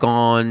fucking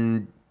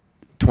walk-on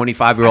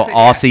 25-year-old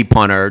I said Aussie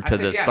punter I to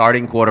said the yes.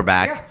 starting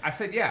quarterback Yeah, I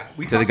said yeah.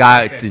 We to the talked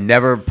guy about who this.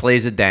 never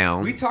plays it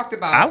down. We talked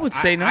about. I would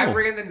say no. I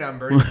ran the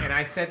numbers and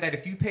I said that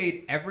if you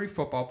paid every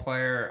football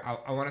player,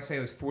 I want to say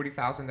it was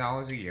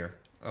 $40,000 a year.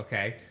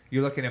 Okay,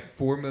 you're looking at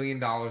 $4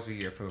 million a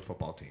year for the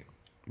football team.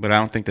 But I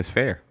don't think that's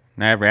fair.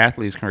 Not every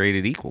athlete is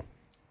created equal.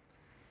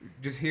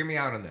 Just hear me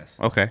out on this.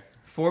 Okay.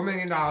 $4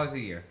 million a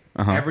year.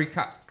 Uh-huh. Every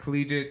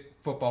collegiate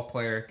football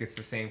player gets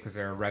the same because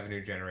they're a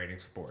revenue-generating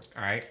sport.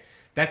 All right.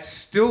 That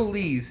still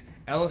leaves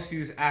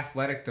LSU's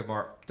athletic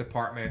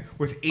department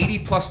with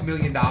 $80+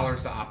 million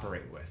to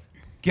operate with.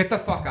 Get the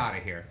fuck out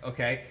of here,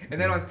 okay? And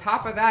then on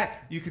top of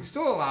that, you can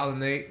still allow them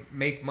to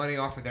make money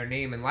off of their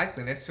name and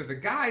likeliness, so the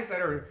guys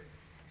that are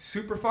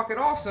super fucking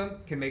awesome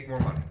can make more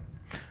money.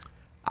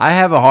 I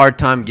have a hard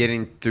time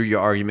getting through your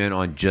argument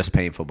on just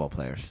paying football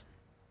players.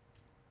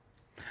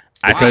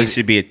 I think it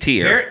should be a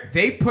tier.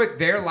 They put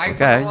their life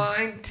Okay. on the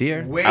line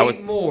Tier. way I would-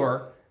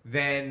 more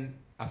than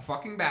a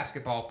fucking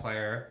basketball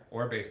player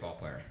or a baseball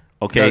player.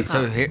 Okay.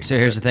 So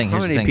here's the thing. How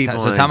Here's the many thing. people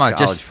So in time out.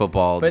 college Just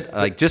football, but-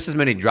 like just as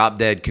many drop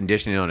dead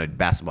conditioning on a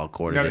basketball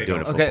court No, as they they do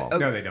in a don't. football?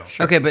 No, they don't.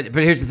 okay, but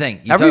here's the thing.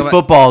 You Every talk about-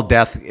 football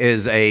death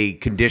is a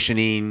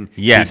conditioning.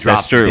 Yes, he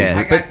drops that's true. dead.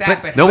 I got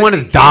that, but No how one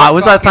many has died.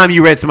 When's the last kids time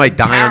you read somebody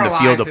dying on the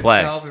paralyze field to play?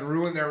 themselves and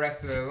ruin their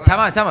rest of their life? Time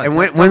out. And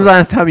when's the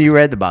last time you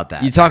read about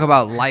that? You talk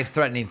about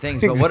life-threatening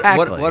things, but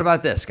Exactly. what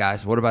about this,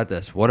 guys? What about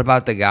this? What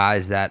about the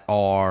guys that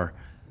are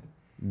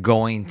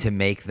going to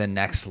make the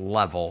next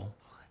level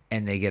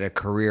and they get a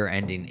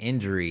career-ending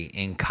injury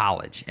in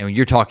college? And when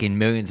you're talking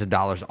millions of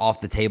dollars off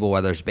the table,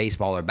 whether it's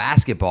baseball or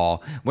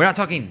basketball, we're not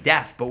talking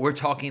death, but we're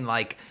talking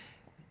like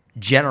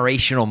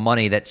generational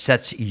money that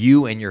sets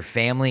you and your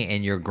family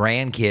and your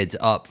grandkids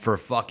up for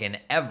fucking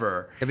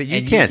ever. Yeah, but you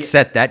And can't get-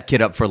 set that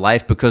kid up for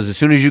life because as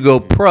soon as you go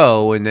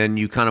pro and then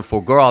you kind of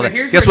forego all So that,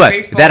 here's guess where what?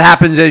 If baseball- that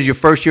happens as your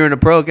first year in the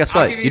pro, guess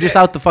I'll what? give you You're just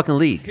this. out the fucking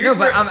league. Here's No,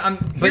 but where-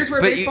 here's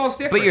where baseball's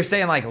different. But you're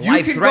saying like you can go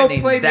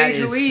life-threatening. play that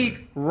major is-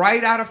 league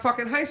right out of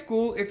fucking high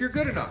school if you're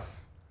good enough.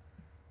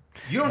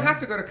 You don't have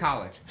to go to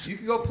college. You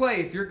can go play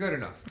if you're good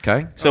enough.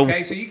 Okay. So-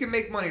 So you can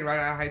make money right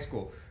out of high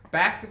school.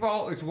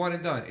 Basketball, it's one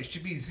and done. It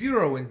should be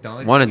zero and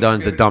done. One and You should done's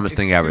be the able to- dumbest it's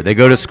thing ever. super They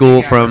go to fun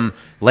school be from ever.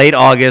 late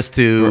August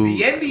to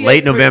The NBA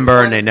late put November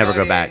one and they never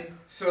done go back. in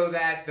so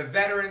that the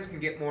veterans can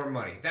get more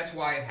money. That's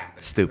why it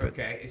happens. Stupid.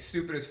 Okay, it's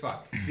stupid as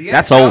fuck. The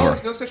That's NFL, over.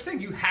 There's no such thing.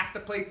 You have to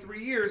play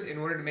 3 years in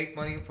order to make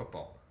money in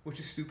football, which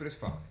is stupid as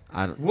fuck.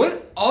 I don't-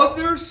 What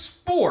other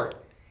sport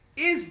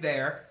is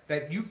there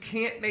that you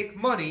can't make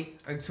money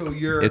until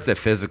you're? It's a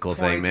physical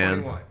thing, man.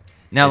 21?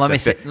 Now let me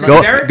It's say. a fi- let Go-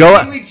 me- Derek go-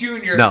 Stingley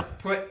Jr. No.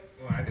 Well,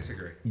 I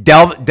disagree.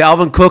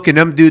 Dalvin Cook and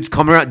them dudes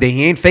coming around,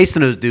 he ain't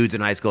facing those dudes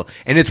in high school.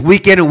 And it's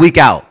week in and week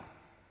out.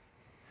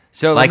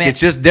 So let Like, me, it's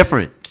just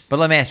different. But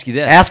let me ask you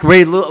this. Ask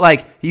Ray Lewis,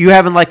 like, you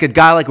having like a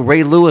guy like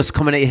Ray Lewis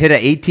coming to hit an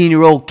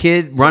 18-year-old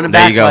kid running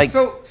There back. you go. Like,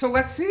 So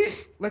let's see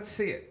it. Let's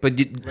see it. but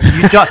you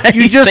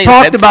just say,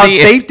 talked "Let's about see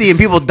it." safety and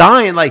people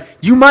dying. Like,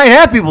 you might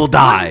have people What's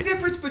die. the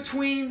difference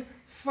between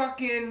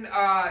fucking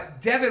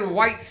Devin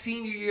White's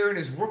senior year and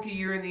his rookie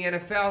year in the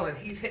NFL, and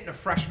he's hitting a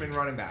freshman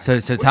running back? So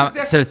What's the time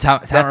difference?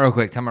 out real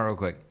quick. Time out real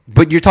quick.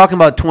 But you're talking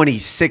about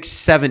 26,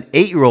 7,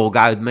 8-year-old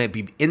guy who might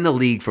be in the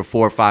league for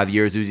 4 or 5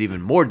 years who's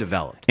even more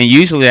developed. And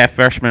usually that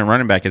freshman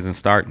running back isn't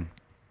starting.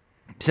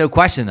 So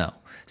question though.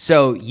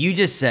 So you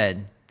just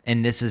said,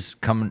 and this is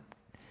coming,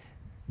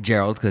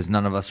 Gerald, because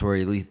none of us were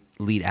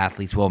elite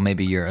athletes. Well,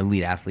 maybe you're an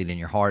elite athlete in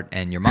your heart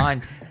and your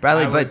mind,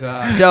 Bradley. I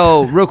was,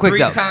 So real quick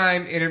though.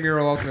 Three-time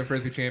intramural ultimate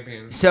frisbee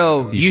champion.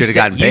 So You should've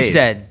gotten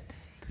paid.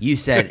 You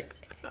said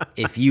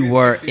if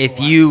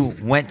you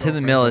went to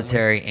the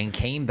military and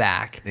came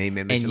back Hey,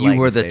 man, and Mr. you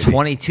were the Leggings,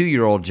 baby.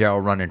 22-year-old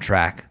Gerald running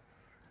track,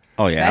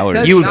 Oh yeah, That I would.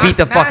 does you would not beat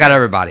the fuck matter. out of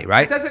everybody, It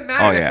right? doesn't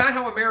matter. Oh, That's yeah. not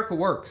how America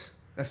works.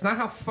 That's not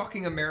how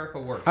fucking America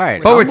works. All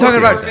right. But I'm we're talking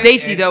with about you.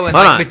 safety though, and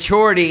Hold like on.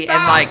 maturity and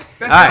Stop. like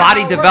That's not how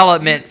body it works.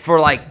 development for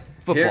like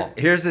football.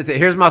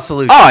 Here's my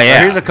solution. Oh,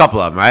 yeah. Here's a couple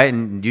of them, right?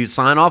 And you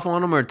sign off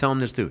on them or tell them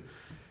this too.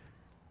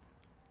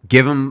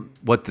 Give them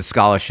what the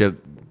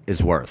scholarship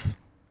is worth,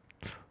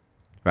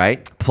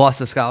 right?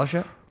 Plus a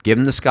scholarship. Give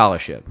them the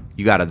scholarship.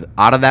 You got to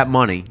out of that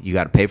money. You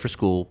got to pay for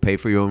school, pay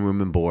for your own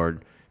room and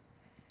board,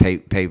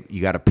 pay.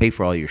 You got to pay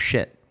for all your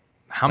shit.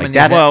 How Like many?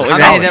 that's- how well,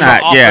 many that's of them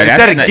not- are yeah, offered? that's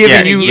Instead of not- giving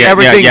yeah, you yeah,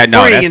 everything yeah,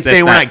 no, free that's- and saying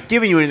that's we're not- not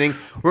giving you anything,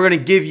 we're going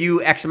to give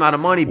you X amount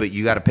of money, but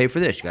you got to pay for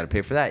this. You got to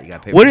pay for that. You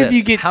got to pay. What for if this.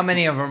 you get? How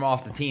many of them are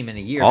off the team in a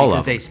year all because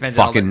of they them? spend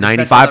all Fucking the- they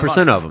spend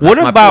 95% all of the them. What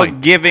That's my about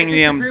point. giving I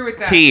them disagree with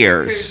that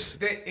tiers?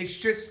 because it's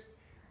just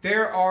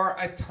there are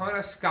a ton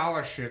of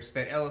scholarships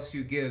that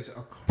LSU gives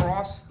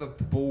across the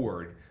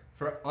board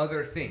for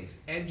other things,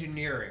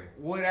 engineering,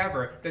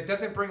 whatever, that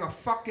doesn't bring a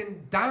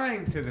fucking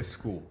dime to the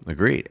school.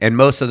 Agreed. And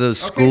most of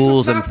those Okay, so it's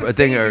schools not and the things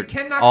same. You are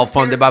cannot all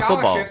compare funded by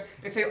football. scholarships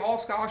and say all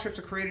scholarships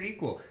are created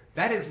equal.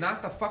 That is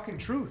not the fucking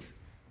truth.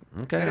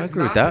 Okay, That I is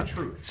agree with not that. the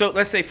truth. So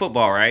let's say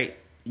football, right?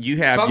 You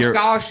have Some your.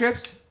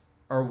 scholarships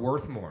are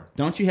worth more.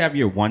 Don't you have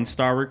your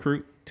 1-star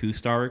recruit,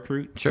 2-star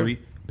recruit, Sure. 3?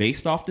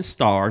 Based off the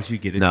stars, you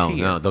get a No, tier.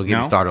 no, don't get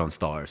me started on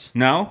stars.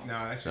 No. No,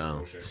 that's just No,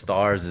 bullshit.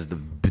 stars is the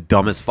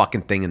dumbest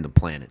fucking thing in the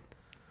planet.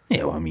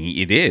 Yeah, well, I mean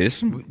it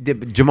is.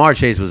 Jamar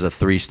Chase was a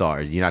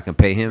 3-star. You're not gonna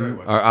pay him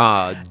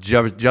No, he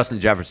or Justin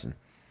Jefferson.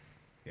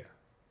 Yeah.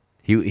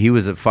 He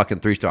was a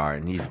fucking 3-star,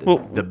 and he's Well,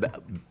 the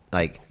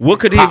like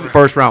what could he- top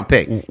first round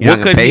pick. You're not What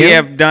gonna could pay he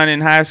him? have done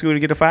in high school to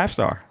get a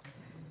 5-star?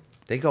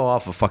 They go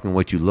off of fucking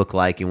what you look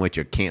like and what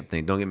your camp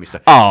thing. Don't get me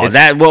started. Oh, It's-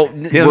 that well. Let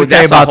me tell you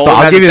that's a about whole stars.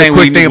 I'll other give you the thing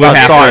quick we thing would about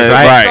have stars, to-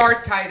 right?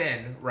 Star tight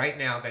end right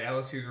now that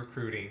LSU's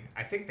recruiting.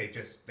 I think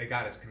they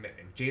got his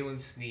commitment. Jalen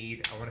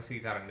Sneed. I want to say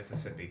he's out of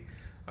Mississippi.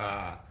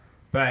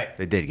 But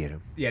They did get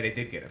him. yeah, they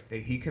did get him.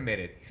 He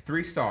committed. He's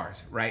 3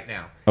 stars right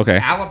now. Okay.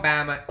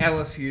 Alabama,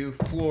 LSU,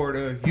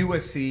 Florida,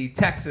 USC,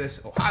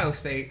 Texas, Ohio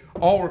State,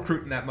 all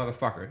recruiting that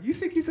motherfucker. You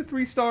think he's a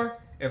 3-star?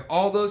 If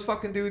all those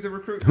fucking dudes are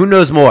recruiting, Who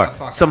knows more? Get the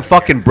fuck Some outta here.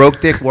 fucking broke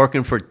dick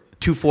working for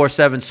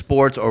 247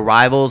 Sports or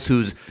Rivals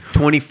who's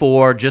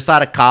 24, just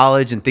out of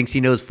college and thinks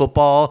he knows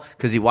football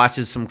because he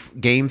watches some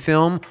game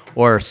film,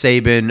 or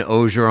Saban,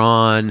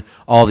 Ogeron,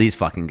 all these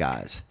fucking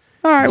guys.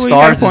 All right, well, you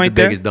got Stars a is the point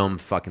there. biggest dumb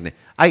fucking thing.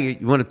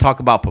 You want to talk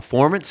about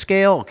performance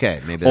scale?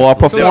 Okay, maybe. Or That's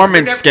a little-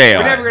 performance scale.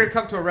 We're never going to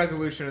come to a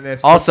resolution in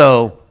this.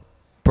 Also,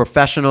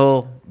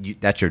 professional.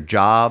 That's your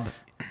job.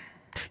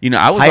 You know,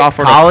 I was High-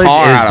 offered college a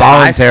car is out of high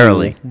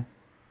voluntarily. school.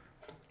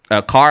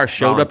 A car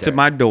showed up to Voluntary.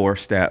 my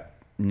doorstep.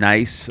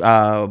 Nice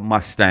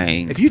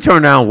Mustang. If you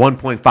turn down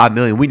 1.5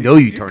 million, we know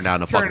you turned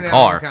down a Turn fucking down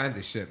all car. kinds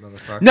of shit,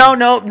 motherfucker.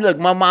 No. Look,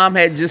 my mom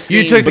had just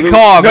You seen took the Blue-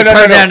 car, but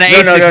turned down the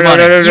A6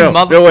 money. You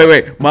mother- No,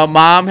 wait. My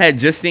mom had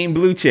just seen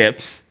Blue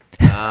Chips,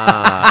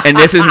 and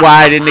this is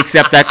why I didn't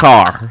accept that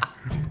car.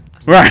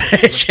 Right?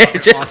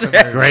 Awesome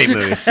movie. Great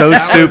movie. So That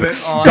was stupid.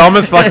 an awesome-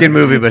 Dumbest fucking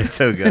movie, but it's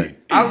so good.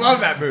 I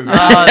love that movie. Oh,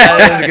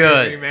 that is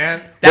good.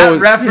 man. That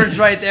reference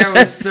right there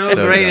was so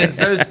great good. and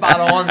so spot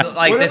on.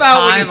 Like What the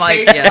about time, when he like,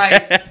 takes, yeah.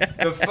 like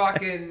the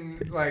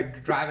fucking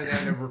like driving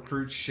down to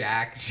recruit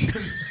Shaq?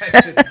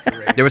 That shit's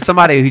great. There was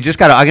somebody who just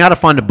got. I gotta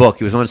find a book.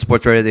 He was on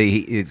sports radio.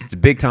 It's the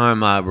big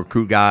time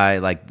recruit guy,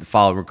 like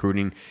follow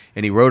recruiting,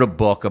 and he wrote a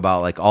book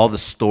about like all the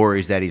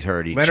stories that he's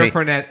heard. Leonard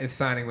Fournette is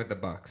signing with the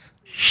Bucks.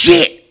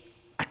 Shit!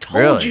 I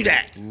told Really? you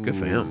that. Good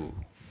for him.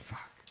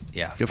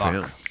 Yeah, Good fuck. for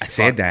him. I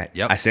said that.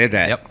 Yep. I said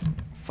that. Yep.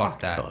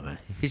 Fuck that. Oh, man.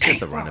 He's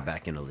just a running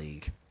back in the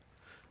league.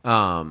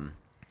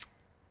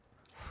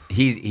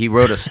 He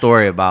wrote a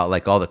story about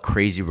like all the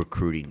crazy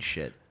recruiting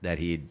shit that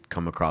he'd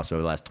come across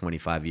over the last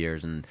 25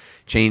 years and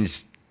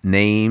changed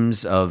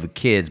names of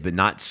kids, but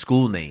not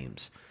school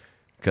names,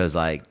 because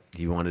like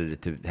he wanted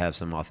it to have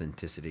some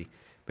authenticity.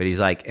 But he's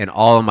like, in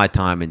all of my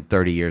time in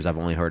 30 years, I've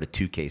only heard of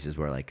 2 cases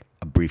where like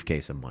a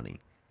briefcase of money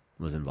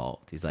was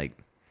involved. He's like,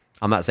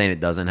 I'm not saying it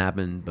doesn't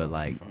happen, but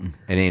like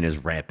it ain't as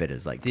rampant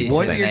as like people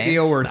One think. year names?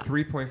 deal worth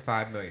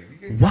 $3.5 million. You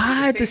can-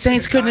 Why? The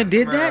Saints couldn't have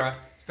did that? Kamara,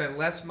 spent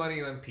less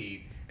money on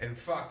Pete and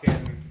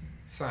fucking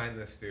signed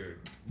this dude.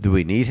 Do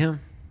we need him?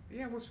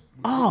 Yeah, we're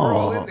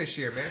all in this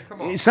year, man.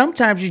 Come on.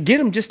 Sometimes you get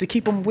them just to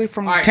keep them away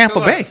from All right, Tampa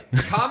so Bay.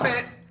 look,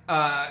 comment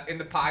in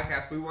the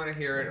podcast. We want to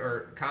hear it,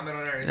 or comment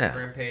on our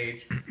Instagram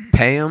page.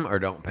 Pay him or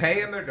don't pay him?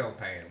 Pay him or don't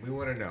pay him. We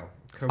want to know.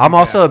 I'm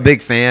also a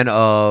big fan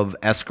of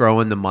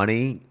escrowing the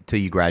money till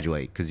you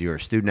graduate because you're a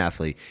student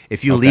athlete.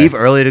 If you leave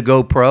early to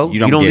go pro, you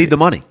don't get need it. the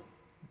money.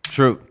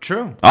 True.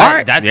 All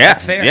right.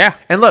 That's fair. Yeah.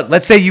 And look,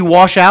 let's say you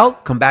wash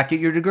out, come back,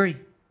 get your degree.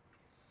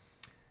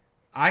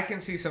 I can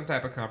see some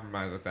type of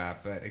compromise with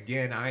that, but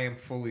again, I am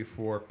fully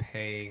for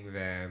paying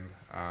them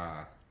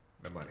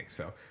the money.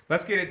 So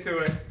let's get into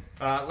it.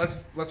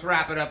 Let's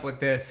wrap it up with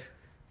this.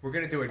 We're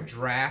gonna do a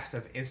draft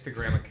of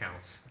Instagram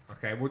accounts.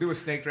 Okay, we'll do a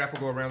snake draft.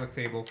 We'll go around the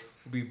table.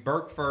 We'll be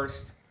Burke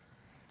first,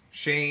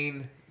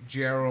 Shane,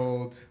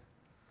 Gerald,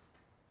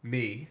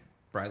 me,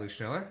 Bradley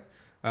Schneller,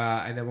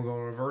 and then we'll go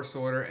in reverse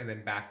order and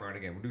then back round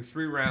again. We'll do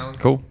 3 rounds.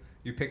 Cool.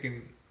 You're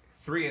picking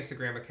 3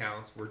 Instagram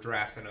accounts. We're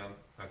drafting them.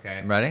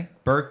 Okay. Ready?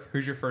 Burke,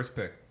 who's your first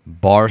pick?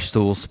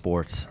 Barstool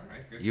Sports. All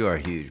right, good. You are a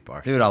huge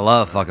bar. Dude, I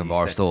love fucking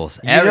Barstools.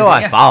 You know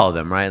I follow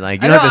them, right?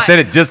 Like you I don't know, have to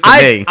send it just to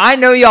I, me. I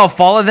know y'all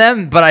follow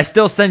them, but I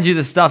still send you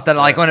the stuff that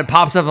like when it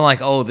pops up, I'm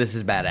like, oh, this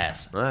is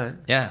badass. All right.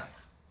 Yeah.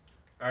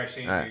 All right,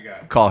 Shane, All who you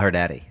got? right. Call her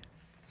daddy.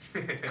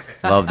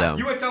 Love them.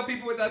 You want to tell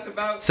people what that's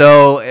about?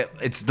 So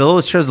it's the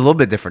little show's a little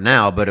bit different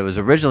now, but it was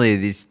originally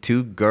these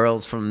 2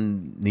 girls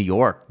from New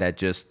York that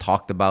just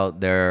talked about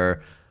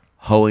their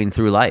hoeing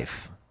through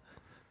life,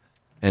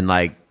 and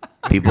like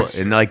people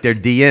and like their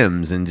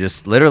DMs and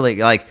just literally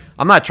like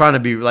I'm not trying to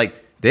be like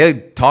they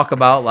talk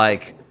about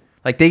like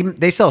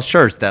they sell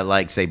shirts that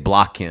like say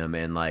block him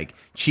and like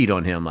cheat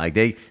on him, like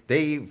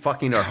they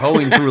fucking are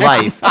hoeing through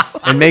life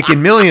and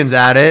making millions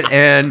at it,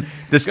 and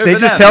they for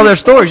just them. tell their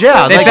stories.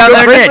 Yeah, They like, found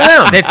their great for niche.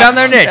 them. They found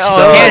their niche.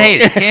 So- Can't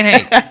hate it.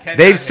 Can't hate.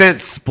 They've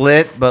since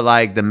split, but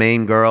like the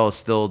main girl is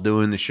still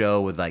doing the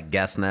show with like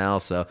guests now.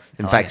 So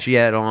in fact, yeah. she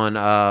had on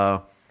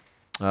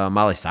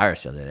Miley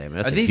Cyrus the other day. I mean,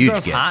 that's Are a these huge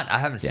girls get. hot? I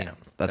haven't seen Yeah, them.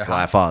 that's They're why I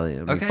hot. follow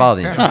them. Okay, Follow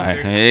the fair interest.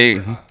 enough.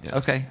 Hey.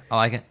 Okay, I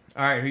like it.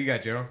 All right, who you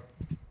got, Gerald?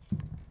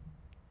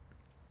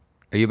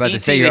 Are you about to E.T.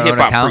 say the your own hip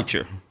hop account?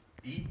 preacher.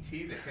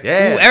 E.T. the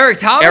Yeah, Ooh, Eric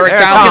Thomas. Eric I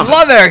Thomas.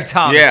 fucking love Eric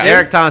Thomas. Yeah. dude.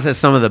 Eric Thomas has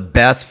some of the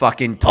best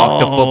fucking talk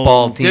to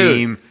football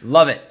team Dude,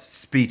 love it.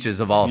 speeches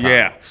of all time.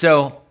 Yeah.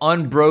 So,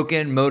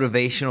 Unbroken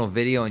motivational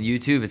video on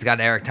YouTube. It's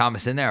got Eric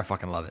Thomas in there. I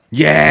fucking love it.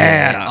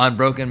 Yeah.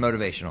 Unbroken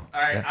motivational.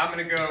 All right, I'm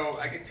going to go.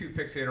 I get 2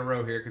 picks in a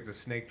row here because it's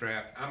a snake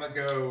draft. I'm going to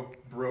go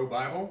Bro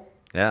Bible.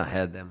 Yeah, I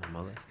had them on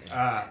my list.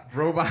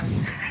 Bro Bible.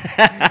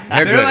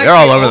 They're good. Like They're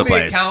all the over the only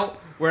place. Account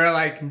where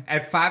like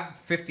at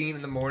 5:15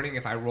 in the morning,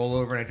 if I roll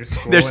over and I just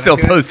scroll, They're and I still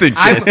see that, posting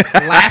I'm shit.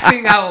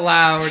 laughing out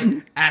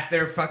loud at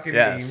their fucking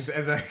Yes. memes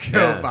as I go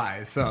Yeah.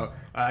 by. So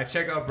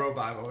check out Bro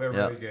Bible. They're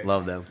Yep, really good.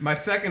 love them. My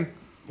second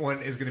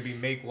one is going to be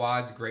Make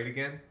Wads Great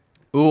Again.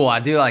 Ooh, I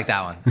do like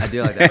that one. I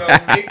do like So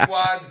that. Make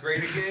Wads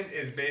Great Again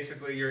is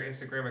basically your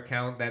Instagram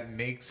account that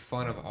makes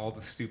fun of all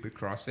the stupid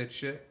CrossFit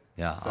shit.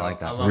 Yeah, So I like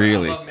that. love,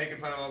 Really? I love making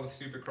fun of all the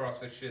stupid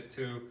CrossFit shit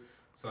too.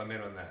 So I'm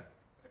in on that.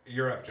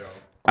 You're up, Joe.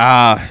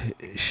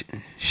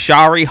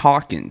 Shari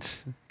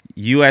Hawkins,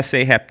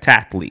 USA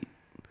heptathlete.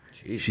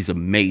 She's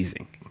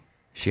amazing.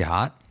 She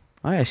hot?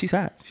 Oh yeah, she's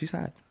hot. She's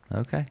hot.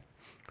 Okay.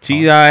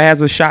 She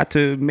has a shot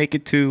to make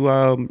it to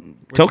Where'd she go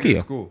to Tokyo.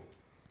 School.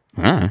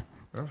 Huh.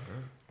 Okay.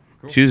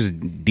 Cool. She was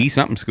D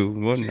something school,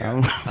 wasn't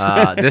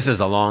it? This is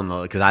a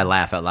long because I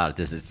laugh out loud at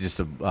this. It's just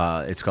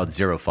it's called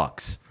Zero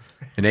Fucks,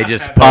 and they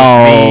just post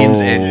memes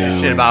and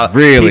shit about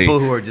people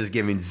who are just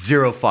giving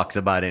zero fucks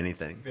about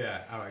anything.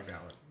 Yeah, I like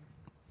that one.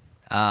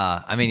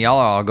 I mean, y'all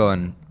are all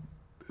going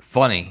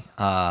funny.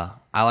 I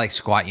like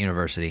Squat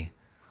University.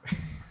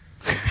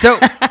 So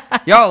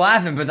y'all are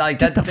laughing, but like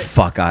Get the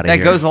fuck out of that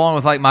here. goes along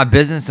with like my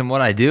business and what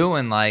I do,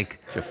 and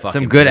like It's your fucking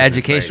some good business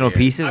educational right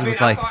here. pieces I mean,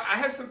 with like. I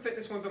have some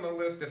fitness ones on my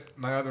list if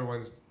my other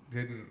ones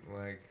didn't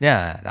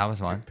Yeah, that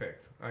was one.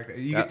 picked. Like,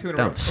 you get 2 in a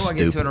that row. was- Oh, I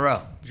get 2 in a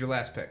row. What's your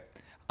last pick?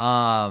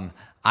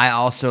 I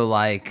also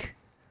like,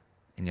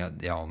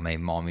 y'all may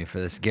maul me for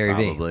this. Gary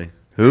V. Probably.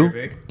 Who?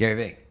 Gary V? Gary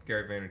V.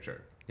 Gary Vaynerchuk.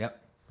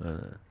 Yep.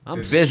 I'm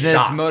Business,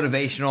 shocked.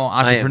 motivational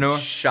I am entrepreneur.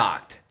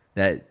 shocked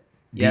that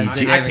Yeah,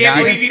 DG, I can't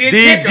believe you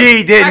didn't pick him.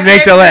 DG didn't I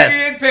make the can't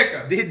list.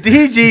 believe you didn't pick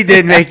him. DG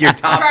didn't make your I'm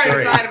top trying to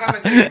three. decide if I'm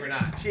going to take him or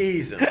not.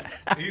 Jesus.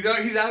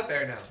 He's out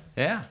there now.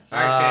 Yeah. All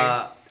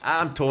right, Shane.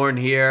 I'm torn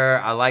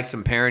here. I like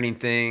some parenting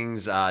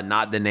things.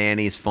 Not the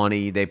Nanny is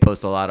funny. They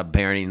post a lot of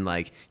parenting.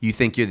 Like, you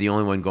think you're the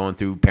only one going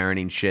through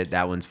parenting shit.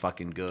 That one's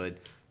fucking good.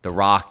 The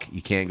Rock.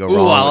 You can't go Ooh,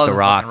 wrong I with love The the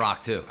Rock. fucking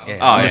Rock too. Yeah,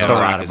 Oh, I'm yeah, still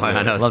The Rock right. is I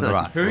good. know. love the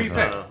Rock. Who you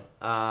pick?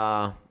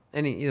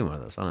 Either one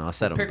of those. I don't know. I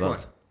said them Pick both.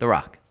 one. The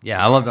Rock.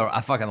 Yeah,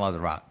 I fucking love the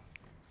Rock.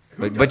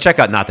 But check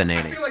out Not the I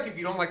Nanny. feel like if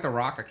you don't like The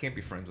Rock, I can't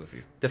be friends with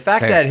you. The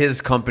fact Fair. that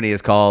his company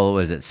is called,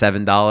 was it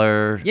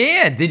 $7?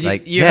 Yeah. Did you?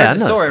 Like, you yeah, I heard the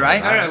know story, it's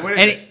right? I don't know, what is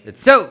And it?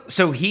 It's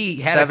so he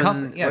had a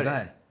company. Yeah, what- go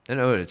ahead. I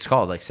know what it's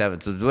called, like seven.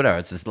 So whatever.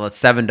 It's just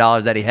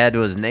 $7 that he had to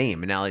his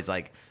name, and now he's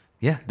like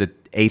Yeah. the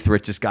 8th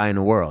richest guy in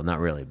the world. Not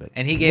really, but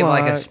And he gave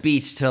like a What?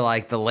 speech to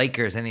like the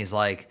Lakers, and he's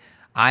like,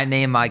 I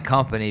named my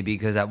company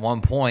because at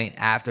one point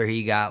after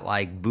he got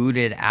like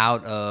booted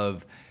out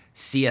of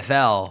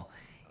CFL,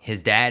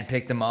 his dad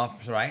picked him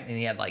up, right? And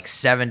he had like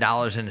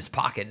 $7 in his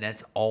pocket, and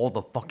that's all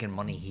the fucking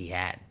money he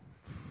had.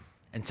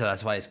 And so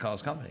that's why it's called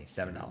his company,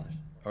 $7.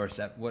 Or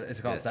what is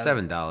it called?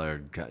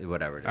 $7,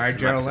 whatever. It is. All right,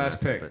 Gerald, Some last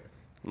representative, pick. but-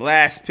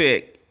 Last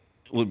pick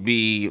would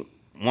be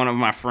one of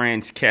my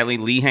friends, Kelly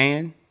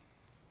Lehan,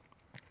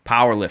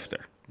 power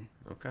lifter.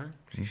 Okay.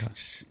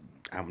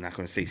 I'm not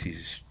going to say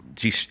she's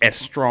as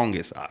strong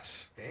as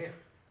us. Damn.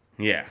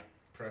 Yeah.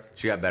 Impressive.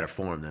 She got better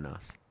form than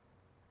us.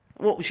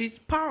 Well, she's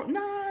power.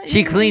 Nah.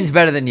 She cleans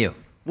better than you,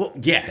 Well,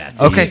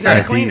 yes. Okay, She's not a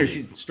that's cleaner.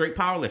 easy. She's straight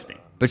powerlifting.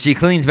 but she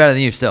cleans better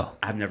than you still.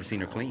 I've never seen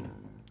her clean,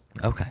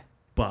 Okay.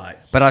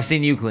 but But I've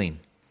seen you clean.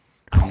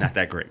 I'm not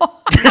that great. I'm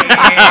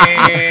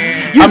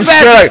fast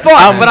as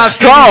fuck, but I'm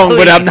strong,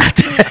 but I'm not.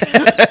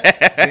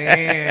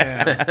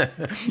 Damn.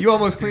 You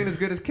almost clean as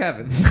good as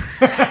Kevin.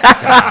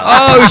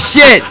 Oh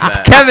shit!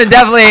 Kevin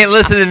definitely ain't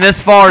listening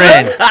this far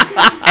in.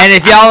 And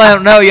if y'all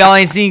don't know, y'all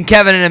ain't seen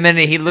Kevin in a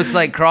minute. He looks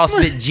like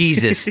CrossFit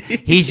Jesus.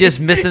 He's just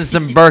missing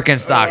some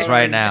Birkenstocks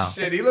right now.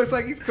 Shit, he looks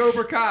like he's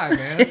Cobra Kai,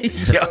 man.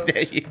 Yo,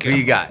 there you go. Who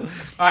you got? All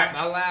right,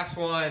 my last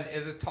one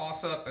is a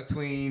toss-up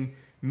between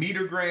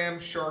Metergram,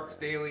 Sharks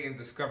Daily, and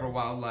Discover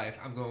Wildlife.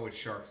 I'm going with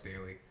Sharks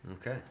Daily.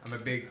 Okay. I'm a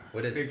big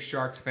What is big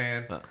Sharks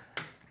fan.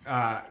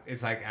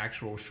 It's like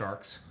actual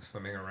sharks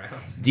swimming around.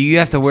 Do you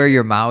have to wear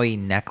your Maui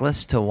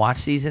necklace to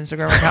watch these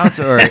Instagram accounts,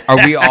 or are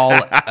we all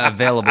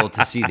available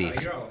to see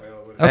these? You're all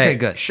available. Okay, Hey,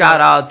 good. Shout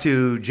out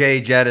to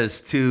Jay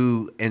Jetta's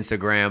 2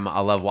 Instagram.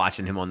 I love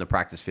watching him on the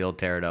practice field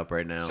tear it up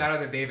right now. Shout out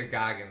to David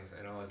Goggins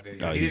and all his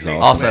videos. Oh, He he's didn't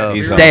make awesome. the Also, list.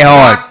 He's We were Stay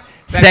hard. shocked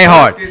that Stay Kirk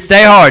hard. didn't Stay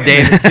make hard, it.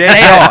 David.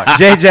 Stay hard.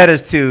 Jay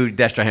Jetta's 2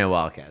 Destrehan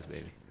Wildcats,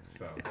 baby.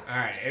 So, all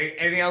right.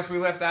 Anything else we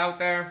left out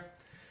there?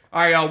 All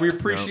right, y'all. We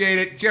appreciate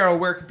it. Gerald,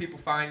 where can people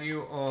find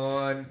you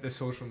on the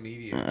social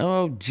media?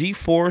 Oh,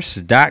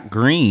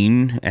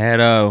 gforce.green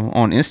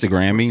on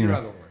Instagram. What's You your know,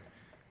 other one?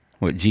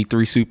 what, G3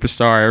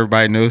 Superstar?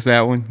 Everybody knows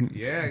that one?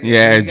 Yeah,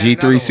 Yeah, you got G3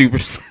 another one.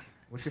 Superstar.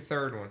 What's your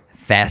third one?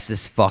 Fast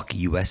as fuck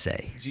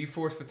USA.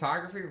 G-Force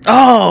Photography?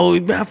 Oh,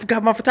 I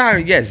forgot my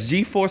photography. Yes,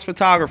 G-Force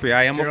Photography.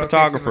 I am Gerald a takes some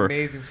photographer.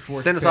 amazing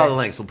sports Send us all the pics.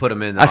 links. We'll put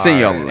them in. I send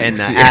you all the in links.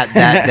 the at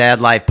that Dad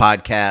Life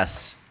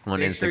podcast on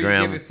Make sure you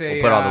Instagram. give us a,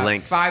 We'll put all the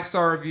links.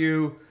 5-star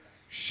review,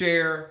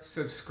 share,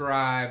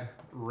 subscribe,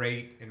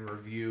 rate, and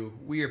review.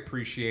 We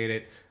appreciate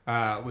it.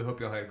 We hope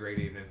y'all had a great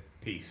evening.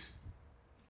 Peace.